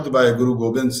shabd by Guru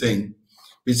Gobind Singh,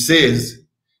 which says,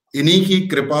 इन्हीं की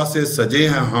कृपा से सजे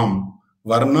हैं हम,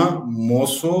 वरना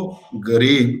moso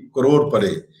गरीब करोड़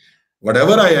परे.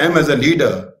 Whatever I am as a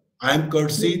leader, I am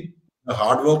courtesy the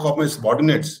hard work of my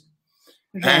subordinates.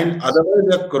 And otherwise,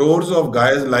 there are crores of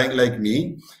guys lying like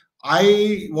me.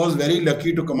 I was very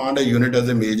lucky to command a unit as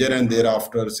a major, and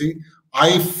thereafter,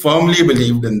 I firmly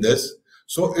believed in this.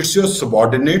 So it's your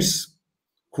subordinates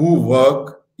who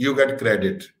work, you get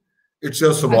credit. It's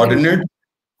your subordinates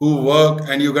who work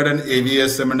and you get an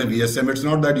AVSM and a VSM. It's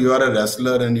not that you are a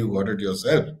wrestler and you got it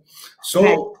yourself.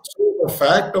 So the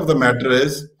fact of the matter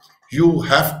is, you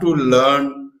have to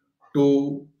learn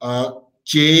to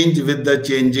change with the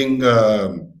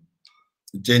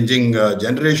changing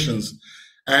generations.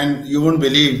 And you won't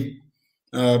believe,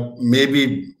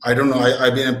 maybe, I don't know,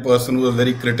 I've been a person who was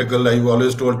very critical. I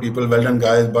always told people, well done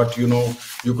guys, but you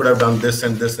could have done this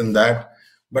and this and that.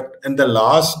 But in the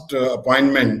last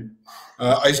appointment,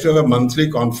 I used to have a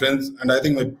monthly conference, and I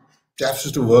think my chaps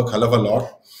used to work hell of a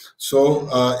lot. So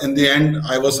in the end,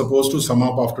 I was supposed to sum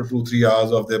up after 2-3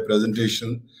 hours of their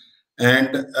presentation.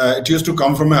 And it used to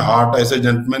come from my heart. I said,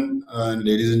 gentlemen and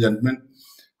ladies and gentlemen,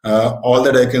 all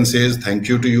that I can say is thank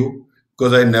you to you.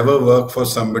 because I never work for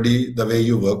somebody the way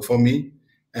you work for me.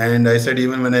 And I said,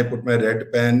 even when I put my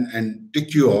red pen and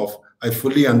tick you off, I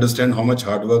fully understand how much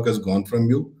hard work has gone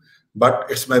from you, but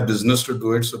it's my business to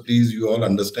do it. So please, you all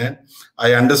understand.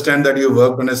 I understand that you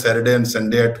worked on a Saturday and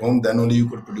Sunday at home, then only you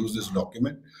could produce this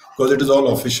document, because it is all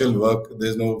official work.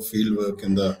 There's no field work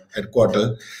in the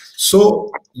headquarters. So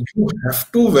you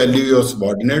have to value your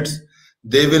subordinates.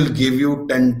 They will give you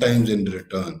 10 times in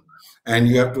return. And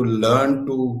you have to learn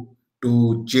to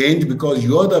change, because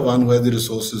you are the one who has the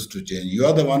resources to change. You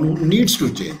are the one who needs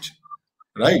to change,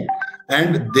 right?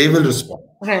 And they will respond.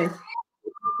 Right.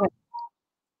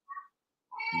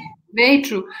 Very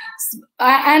true.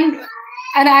 And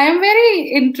I am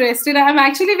very interested. I'm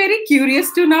actually very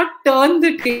curious to now turn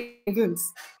the tables.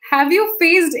 Have you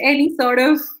faced any sort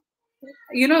of,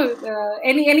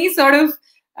 any sort of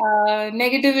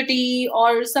negativity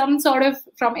or some sort of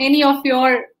from any of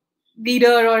your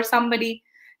leader or somebody?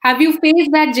 Have you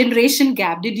faced that generation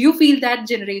gap? Did you feel that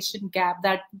generation gap,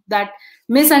 that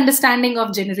misunderstanding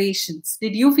of generations?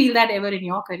 Did you feel that ever in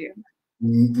your career?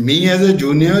 Me as a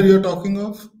junior, you're talking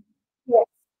of?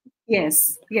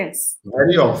 Yes, yes.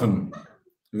 Very often,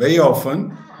 very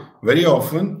often, very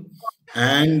often.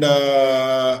 And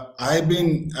I've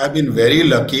been very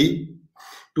lucky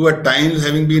to at times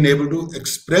having been able to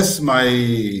express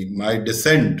my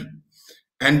dissent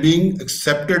and being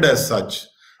accepted as such.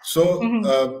 So,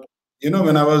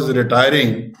 when I was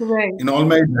retiring, Right. in all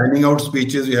my dining out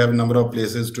speeches, we have a number of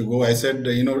places to go. I said,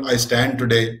 I stand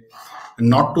today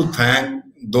not to thank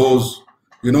those,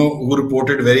 who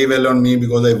reported very well on me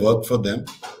because I worked for them.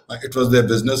 It was their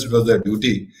business, it was their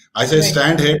duty. I say,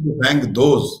 stand here to thank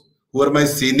those who are my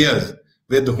seniors,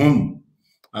 with whom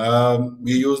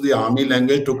we use the army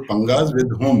language, took pangas, with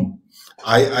whom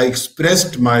I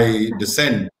expressed my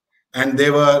dissent, and they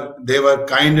were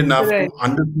kind enough to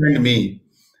understand me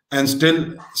and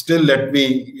still let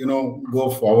me go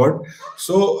forward.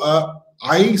 So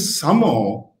I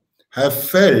somehow have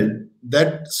felt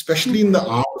that, especially in the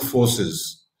armed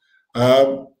forces,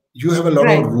 you have a lot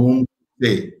of room to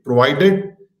play,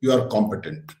 provided you are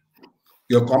competent.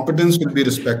 Your competence will be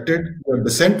respected. Your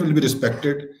dissent will be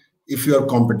respected if you are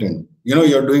competent.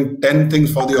 You're doing 10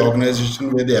 things for the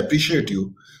organization where they appreciate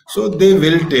you. So they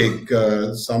will take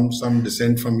some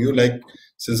dissent from you. Like,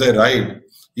 since I ride,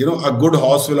 a good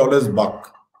horse will always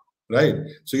buck, right?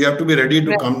 So you have to be ready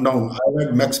to come down. I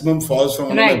had maximum falls from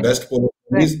one of my best polo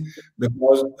ponies,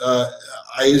 because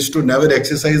I used to never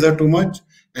exercise her too much.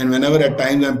 And whenever at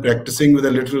times I'm practicing with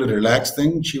a little relaxed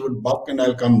thing, she would buck and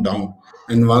I'll come down.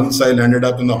 And once I landed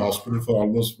up in the hospital for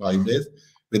almost 5 days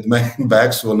with my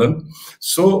back swollen.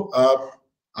 So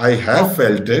I have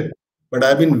felt it, but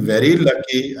I've been very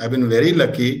lucky. I've been very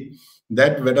lucky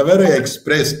that whatever I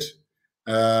expressed,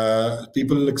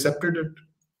 people accepted it.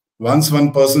 Once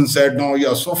one person said, no, you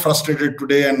are so frustrated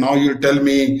today, and now you'll tell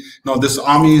me, no, this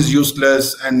army is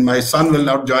useless and my son will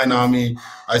not join army.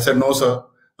 I said, no, sir.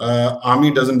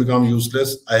 Army doesn't become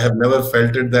useless. I have never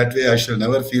felt it that way. I shall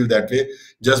never feel that way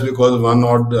just because one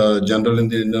odd general in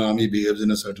the Indian Army behaves in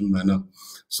a certain manner.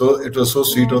 So it was so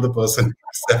sweet of the person who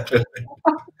accepted it.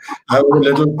 I was a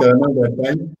little colonel that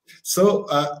time. So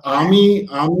army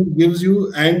gives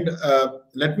you, and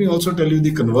let me also tell you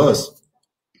the converse.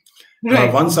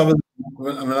 Once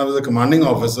when I was a commanding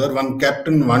officer, one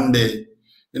captain one day,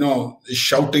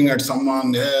 shouting at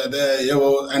someone,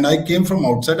 and I came from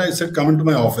outside. I said, come into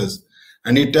my office.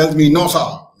 And he tells me, no,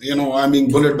 sir, I'm being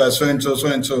bullied by so-and-so,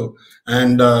 so-and-so.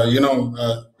 And,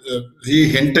 he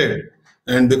hinted,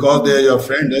 and because they're your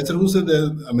friend, I said, who said they're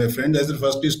my friend? I said,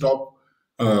 firstly, stop,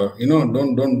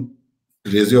 don't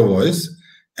raise your voice.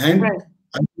 And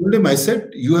I told him, I said,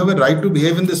 you have a right to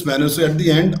behave in this manner. So at the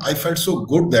end, I felt so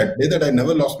good that day that I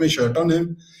never lost my shirt on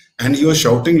him. And he was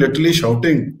shouting, literally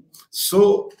shouting.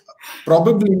 So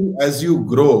probably as you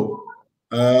grow,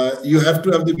 you have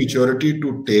to have the maturity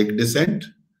to take dissent.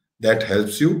 That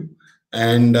helps you.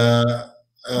 And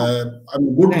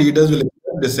good leaders will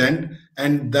accept dissent,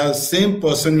 and the same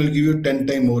person will give you 10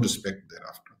 times more respect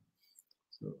thereafter.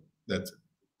 So that's it.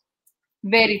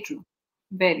 Very true.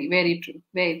 Very, very true.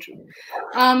 Very true.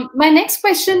 My next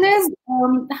question is,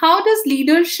 how does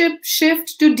leadership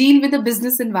shift to deal with the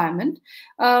business environment?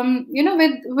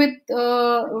 With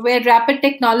where rapid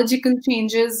technological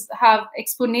changes have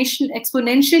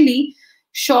exponentially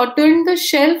shortened the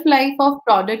shelf life of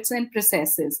products and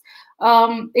processes.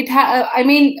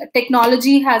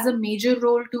 Technology has a major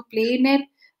role to play in it.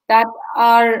 That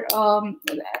are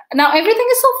now everything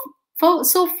is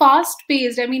so fast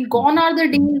paced. Gone are the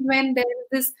days when there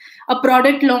is a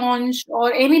product launch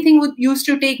or anything used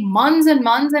to take months and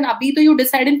months, and abhi to you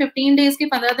decide in 15 days ki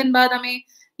 15 दिन बाद हमें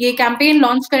ये campaign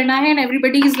launch करना है, and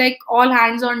everybody is like all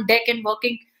hands on deck and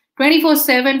working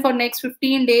 24/7 for next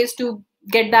 15 days to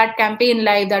get that campaign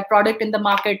live, that product in the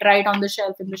market, right on the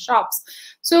shelf in the shops.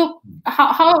 So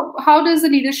how does the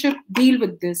leadership deal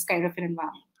with this kind of an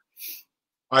environment?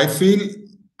 I feel,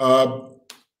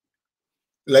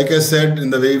 like I said in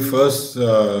the very first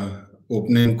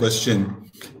opening question,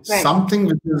 Right. something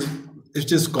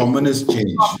which is common is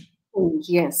change.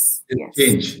 Yes. It's Yes.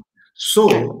 change.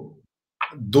 So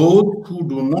those who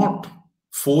do not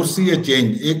foresee a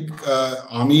change,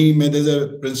 army mein there's a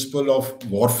principle of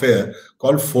warfare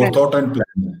called forethought and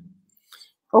planning.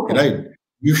 Okay. Right?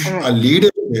 A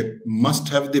leadership must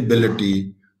have the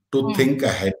ability to think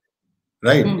ahead.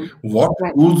 Right? What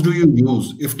tools do you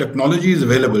use? If technology is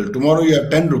available, tomorrow you have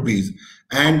 10 rupees,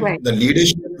 and the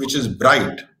leadership which is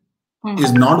bright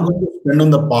is not going to spend on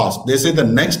the past. They say the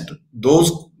next,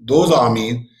 those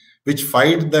armies which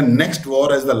fight the next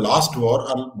war as the last war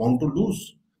are bound to lose.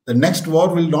 The next war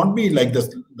will not be like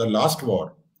the last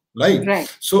war. Right?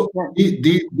 So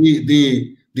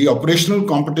the operational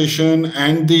competition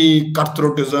and the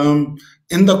cutthroatism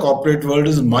in the corporate world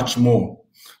is much more.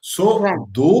 So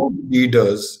those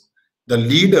leaders, the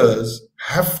leaders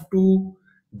have to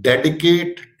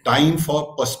dedicate time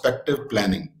for perspective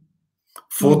planning,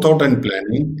 forethought and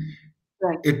planning.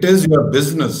 It is your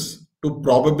business to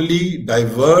probably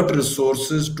divert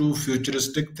resources to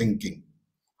futuristic thinking.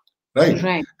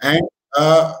 Right. And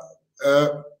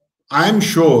I'm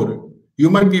sure you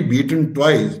might be beaten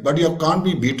twice, but you can't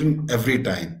be beaten every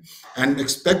time and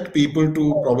expect people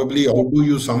to probably outdo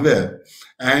you somewhere.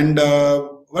 And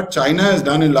what China has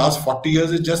done in the last 40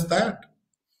 years is just that.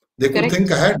 They could think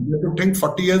ahead. They could think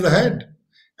 40 years ahead.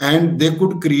 And they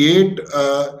could create,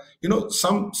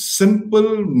 some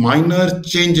simple minor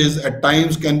changes at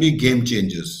times can be game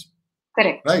changers.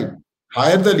 Correct. Right.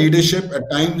 Hire the leadership. At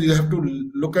times you have to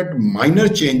look at minor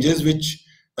changes which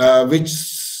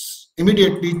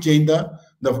immediately change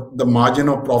the margin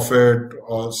of profit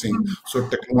or thing. So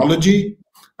technology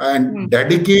and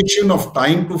dedication of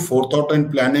time to forethought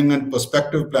and planning and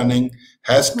perspective planning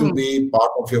has to be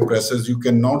part of your process. You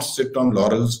cannot sit on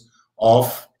laurels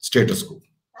of status quo.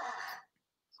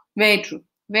 Very true.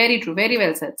 Very true. Very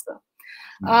well said, sir.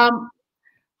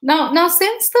 Now,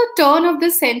 since the turn of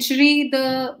the century,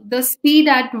 the speed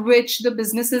at which the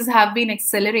businesses have been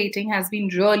accelerating has been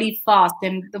really fast,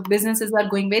 and the businesses are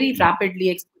going very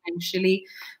rapidly, exponentially.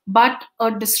 But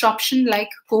a disruption like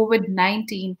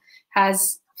COVID-19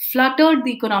 has fluttered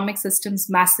the economic systems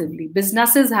massively.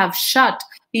 Businesses have shut.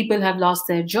 People have lost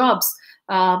their jobs.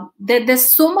 There's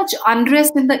so much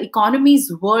unrest in the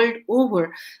economies world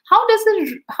over. How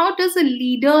does a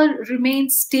leader remain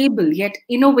stable yet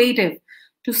innovative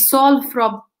to solve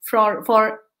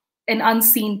for an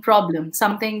unseen problem,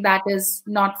 something that is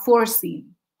not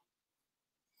foreseen?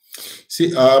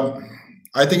 See,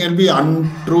 I think it'll be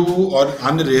untrue or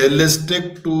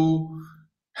unrealistic to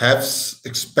have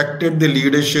expected the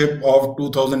leadership of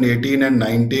 2018 and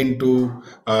 19 to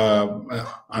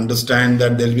understand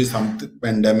that there'll be some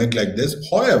pandemic like this.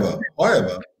 However, we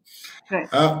have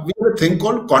a thing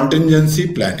called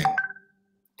contingency planning.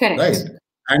 Correct. Right.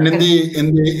 And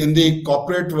in the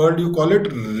corporate world, you call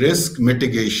it risk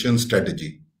mitigation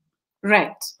strategy.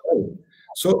 Right.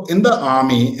 So in the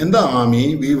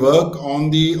army, we work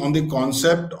on the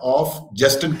concept of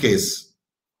just in case.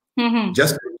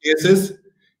 Just in cases.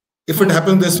 If it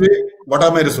happens this way, what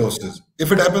are my resources?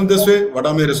 If it happens this way, what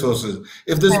are my resources?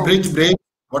 If this bridge breaks,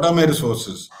 what are my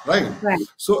resources? Right.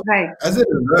 So as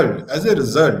a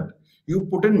result, you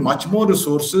put in much more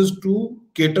resources to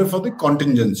cater for the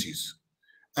contingencies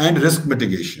and risk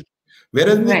mitigation.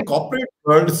 Whereas in the corporate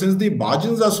world, since the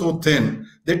margins are so thin,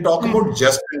 they talk about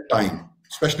just in time,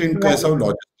 especially in case of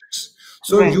logistics.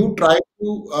 So you try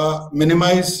to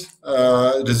minimize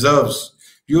reserves.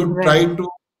 You try to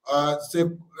say,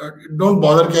 don't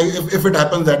bother. If it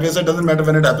happens that way, so it doesn't matter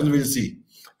when it happens, we'll see.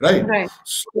 Right.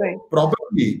 So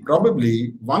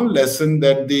probably one lesson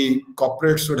that the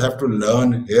corporates would have to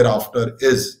learn hereafter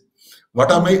is,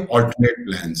 what are my alternate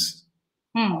plans?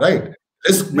 Right.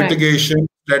 Risk mitigation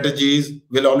strategies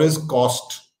will always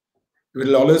cost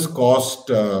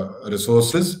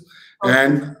resources,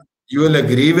 and you will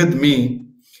agree with me.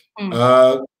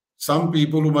 Some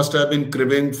people who must have been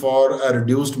cribbing for a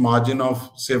reduced margin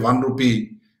of say 1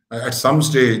 rupee at some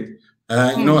stage,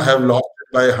 have lost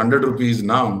it by 100 rupees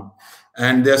now,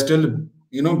 and they're still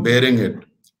bearing it.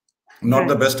 Not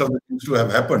the best of the things to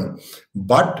have happened,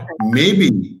 but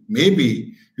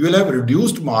maybe you will have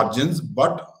reduced margins,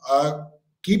 but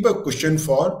keep a cushion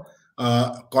for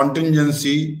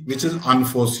contingency which is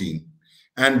unforeseen.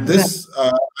 And this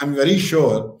I'm very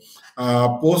sure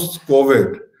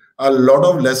post-COVID, a lot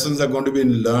of lessons are going to be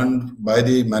learned by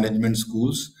the management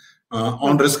schools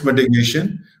on risk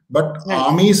mitigation. But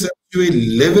Army, since we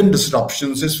live in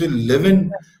disruptions, since we live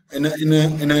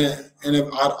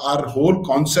our whole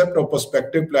concept of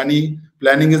perspective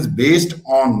planning is based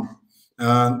on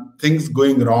things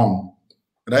going wrong,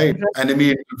 right?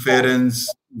 Enemy interference,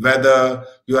 whether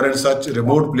you are in such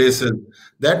remote places,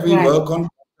 that we work on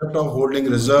concept of holding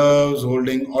reserves,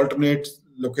 holding alternate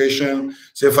location,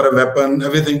 say for a weapon,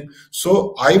 everything.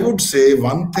 So I would say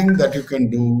one thing that you can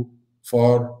do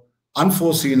for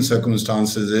unforeseen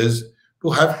circumstances is to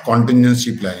have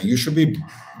contingency planning. You should be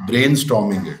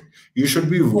brainstorming it. You should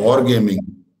be war gaming.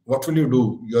 What will you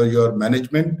do? Your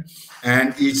management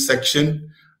and each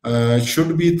section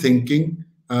should be thinking,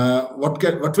 what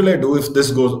will I do if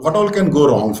this goes? What all can go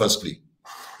wrong? Firstly,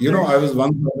 I was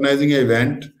once organizing an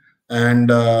event, and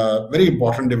very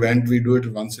important event. We do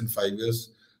it once in 5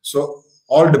 years. So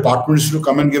all departments to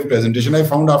come and give presentation. I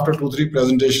found after 2-3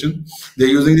 presentation, they're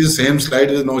using the same slide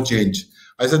with no change.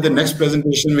 I said the next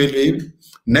presentation will be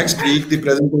next week. The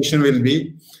presentation will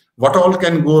be what all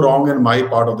can go wrong in my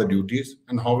part of the duties,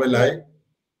 and how will I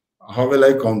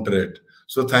counter it.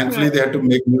 So thankfully they had to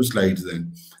make new slides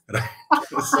then, right?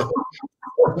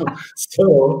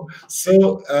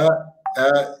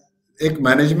 एक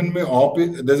management में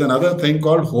there's another thing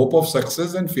called hope of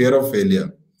success and fear of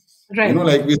failure. Right.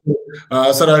 Like we say,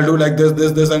 sir, I'll do like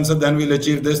this, and so then we'll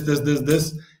achieve this.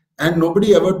 And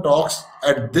nobody ever talks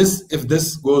at this. If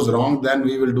this goes wrong, then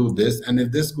we will do this. And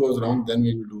if this goes wrong, then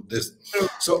we will do this.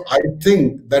 So I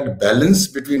think that balance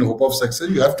between hope of success,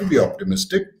 you have to be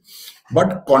optimistic,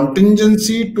 but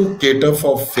contingency to cater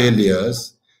for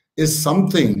failures is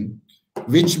something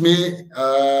which may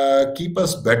keep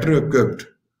us better equipped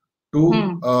to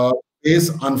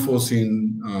face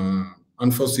unforeseen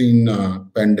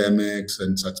pandemics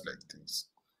and such like things.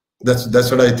 That's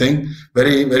what I think.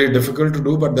 Very, very difficult to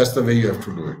do, but that's the way you have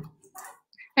to do it.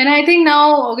 And I think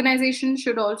now organizations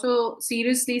should also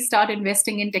seriously start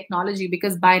investing in technology,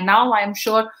 because by now I'm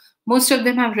sure most of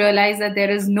them have realized that there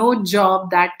is no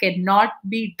job that cannot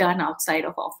be done outside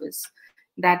of office.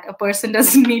 That a person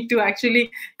doesn't need to actually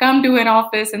come to an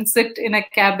office and sit in a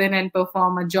cabin and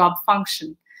perform a job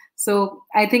function. So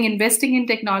I think investing in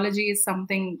technology is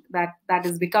something that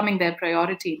is becoming their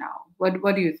priority now.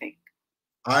 What do you think?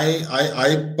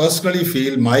 I personally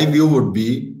feel my view would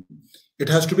be it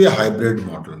has to be a hybrid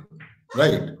model,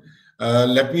 right?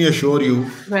 Let me assure you,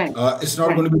 it's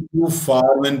not going to be too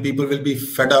far when people will be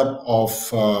fed up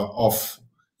of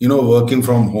working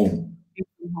from home,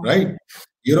 right?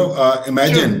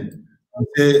 Imagine,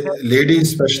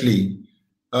 ladies especially,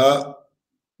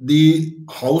 the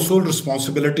household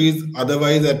responsibilities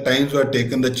otherwise at times were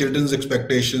taken. The children's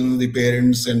expectations, the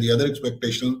parents and the other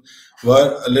expectations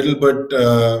were a little bit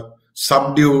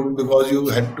subdued because you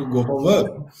had to go for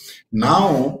work.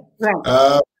 Now,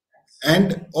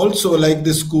 and also like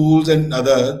the schools and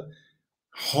other,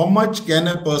 how much can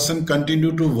a person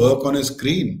continue to work on a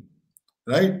screen,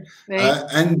 right?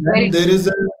 And then there is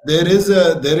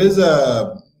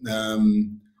a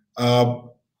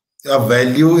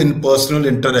value in personal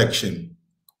interaction,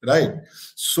 right?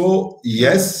 So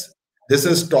yes, this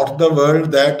has taught the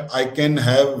world that I can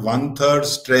have 1/3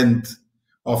 strength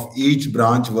of each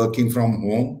branch working from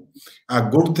home. A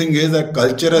good thing is that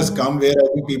culture has come where I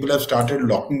think people have started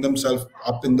locking themselves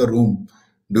up in the room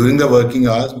during the working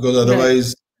hours, because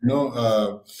otherwise,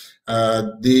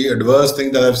 the adverse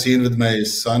thing that I've seen with my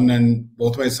son, and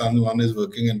both my sons, one is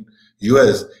working in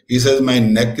US, he says my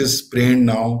neck is sprained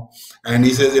now, and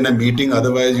he says in a meeting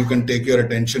otherwise you can take your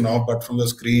attention off, but from the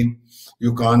screen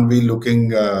you can't be looking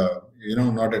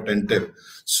not attentive.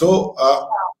 So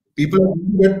people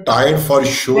get tired for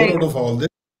sure out of all this,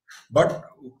 but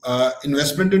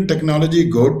investment in technology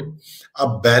good. A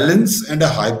balance and a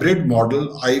hybrid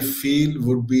model I feel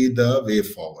would be the way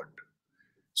forward.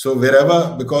 So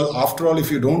wherever, because after all,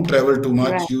 if you don't travel too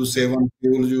much, you save on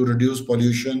fuel, you reduce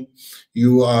pollution,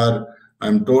 you are,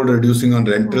 I'm told, reducing on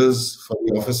rentals for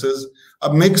the offices.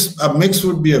 A mix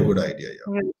would be a good idea.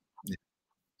 Good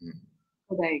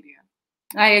idea.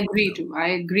 I agree too.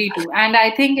 And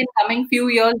I think in coming few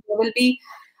years, there will be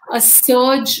a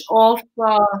surge of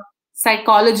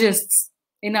psychologists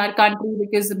in our country,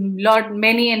 because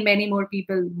many more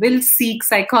people will seek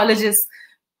psychologists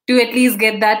to at least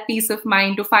get that peace of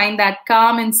mind, to find that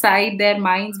calm inside their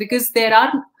minds, because the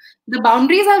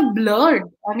boundaries are blurred.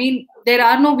 I mean, there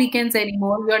are no weekends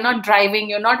anymore. You're not driving,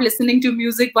 you're not listening to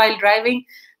music while driving.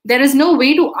 There is no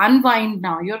way to unwind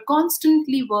now. You're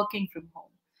constantly working from home.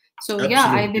 So absolutely,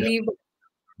 I believe.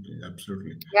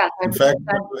 Absolutely. Yeah, in fact,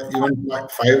 even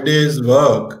 5 days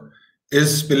work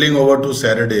is spilling over to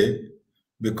Saturday,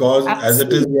 because as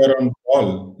it is, Absolutely.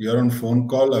 you're on phone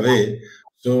call away.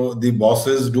 So the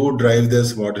bosses do drive their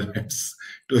subordinates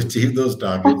to achieve those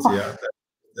targets. Yeah.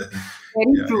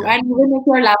 Very Yeah, true. yeah. And even if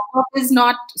your laptop is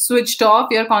not switched off,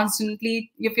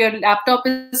 if your laptop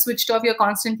is switched off, you're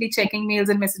constantly checking mails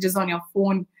and messages on your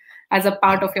phone as a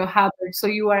part of your habit. So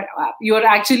you are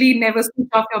actually never switch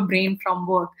off your brain from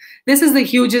work. This is the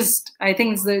hugest, I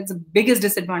think, it's the biggest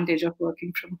disadvantage of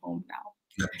working from home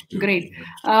now. Great.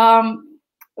 Absolutely.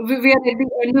 We are at the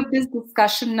end of this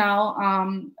discussion now.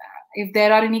 If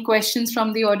there are any questions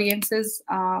from the audiences,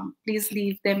 please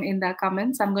leave them in the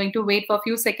comments. I'm going to wait for a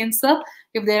few seconds, sir,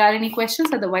 if there are any questions.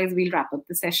 Otherwise, we'll wrap up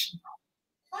the session.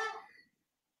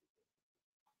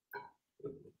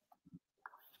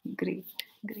 Great,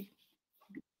 great.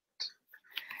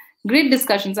 Great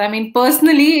discussions. I mean,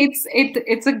 personally,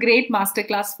 it's a great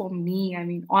masterclass for me. I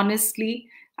mean, honestly,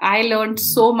 I learned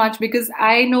so much because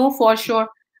I know for sure.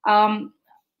 Um,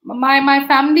 my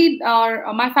family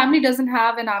or my family doesn't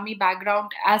have an army background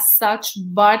as such,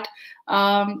 but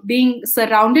being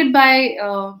surrounded by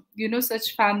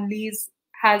such families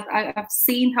I've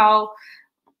seen how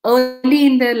early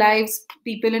in their lives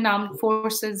people in armed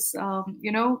forces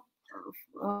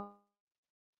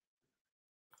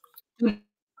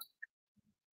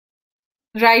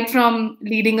right from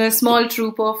leading a small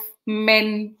troop of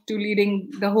men to leading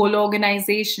the whole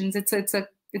organizations. It's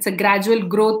a gradual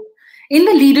growth in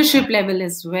the leadership level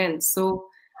as well. So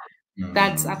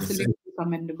that's It's a, absolutely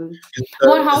commendable. it's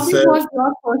What? a, How it's big a, was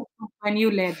your first group when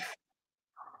you led?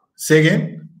 say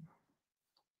again.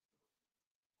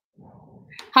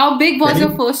 How big Can was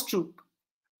your you? first troop?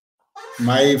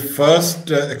 My first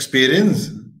experience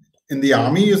in the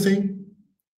army, you think?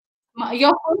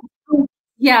 Your first troop.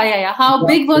 Yeah, yeah, yeah. How Yeah,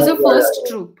 big was yeah, your yeah, first yeah.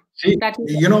 troop? See, That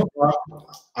is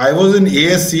I was in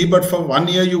ASC, but for 1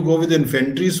 year you go with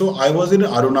infantry. So I was in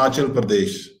Arunachal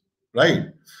Pradesh, right?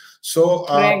 So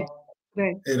right,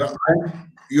 right,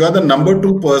 you are the number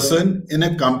two person in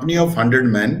a company of 100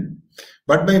 men.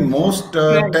 But my most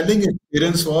right, telling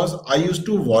experience was I used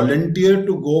to volunteer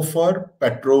to go for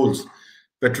patrols.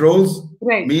 Patrols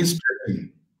right, means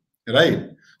trekking, right?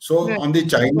 So right, on the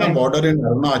China right, border in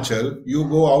Arunachal, you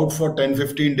go out for 10,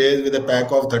 15 days with a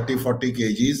pack of 30, 40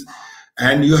 kgs,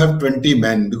 and you have 20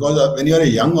 men. Because when you're a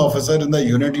young officer in the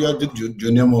unit, you are the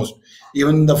junior most.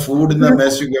 Even the food in the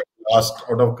mess, you get last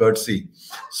out of courtesy.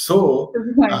 So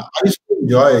right, I used to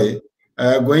enjoy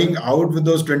going out with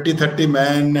those 20, 30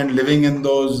 men and living in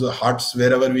those huts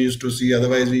wherever we used to see.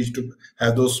 Otherwise, we used to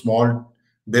have those small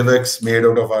bivouacs made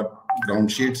out of our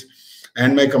ground sheets.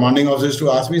 And my commanding officer used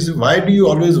to ask me, "So why do you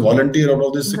always volunteer out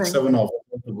of these six, right. seven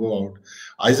officers to go out?"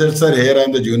 I said, "Sir, here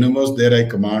I'm the junior most, there I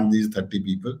command these 30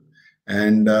 people."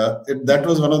 And that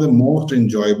was one of the most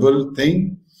enjoyable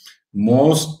thing,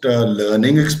 most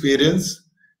learning experience.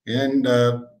 And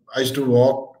I used to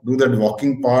do that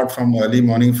walking part from early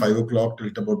morning 5 o'clock till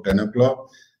about 10 o'clock.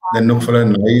 Then look for a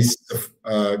nice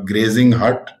grazing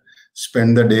hut,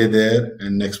 spend the day there,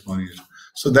 and next morning.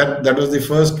 So that was the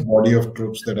first body of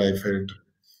troops that I felt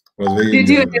was very Did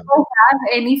you enjoyable. ever have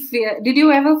any fear? Did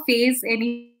you ever face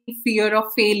any fear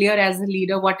of failure as a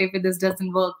leader? What if this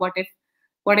doesn't work? What if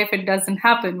it doesn't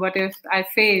happen? What if I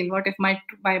fail? What if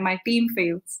my team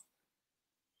fails?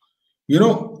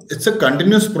 It's a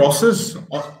continuous process,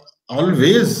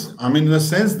 always. I mean, in the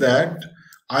sense that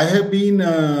I have been,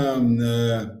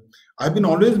 I've been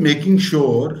always making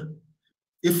sure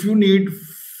if you need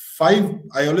five,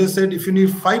 I always said if you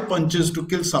need five punches to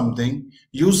kill something,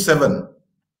 use seven,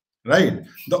 right?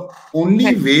 The only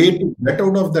Right. way to get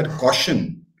out of that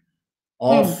caution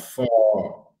of Hmm.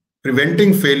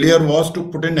 preventing failure was to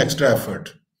put in extra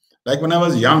effort. Like when I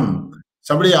was young,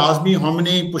 somebody asked me how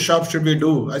many push-ups should we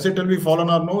do. I said, till we fall on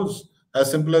our nose.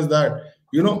 As simple as that.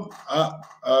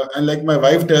 And like my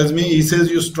wife tells me, he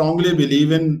says you strongly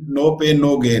believe in no pain,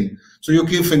 no gain. So you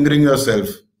keep fingering yourself.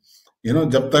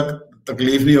 जब तक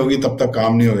तकलीफ नहीं होगी तब तक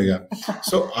काम नहीं होएगा.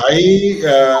 So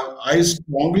I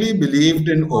strongly believed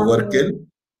in overkill,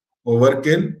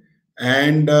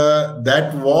 and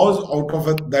that was out of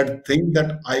that thing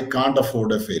that I can't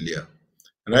afford a failure,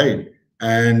 right?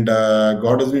 And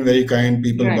God has been very kind.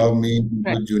 People Right. above me, Right.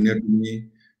 people junior to me,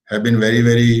 have been very,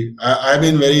 very. I've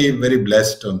been very, very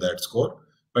blessed on that score.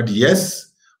 But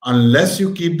yes, unless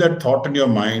you keep that thought in your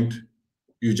mind,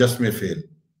 you just may fail.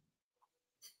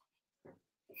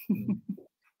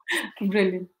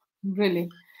 Brilliant.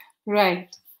 Brilliant. Right.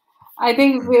 I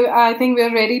think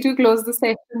we're ready to close the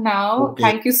session now. Okay.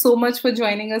 Thank you so much for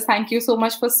joining us. Thank you so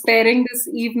much for sparing this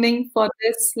evening for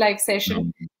this live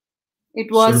session.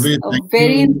 It was Surabhi, a thank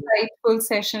very you. insightful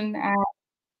session. And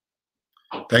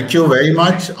Thank you very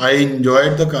much. I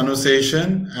enjoyed the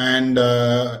conversation, and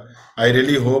I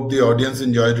really hope the audience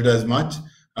enjoyed it as much.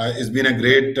 It's been a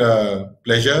great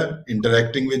pleasure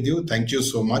interacting with you. Thank you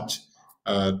so much,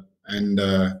 and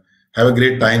have a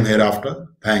great time hereafter.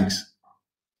 Thanks.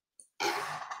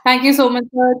 Thank you so much,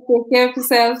 sir. Take care of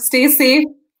yourself. Stay safe,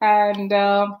 and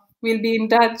we'll be in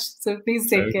touch. So please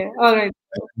take care. All right.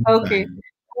 Okay. Bye.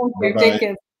 Okay. Take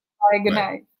care. Bye. Good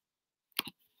night.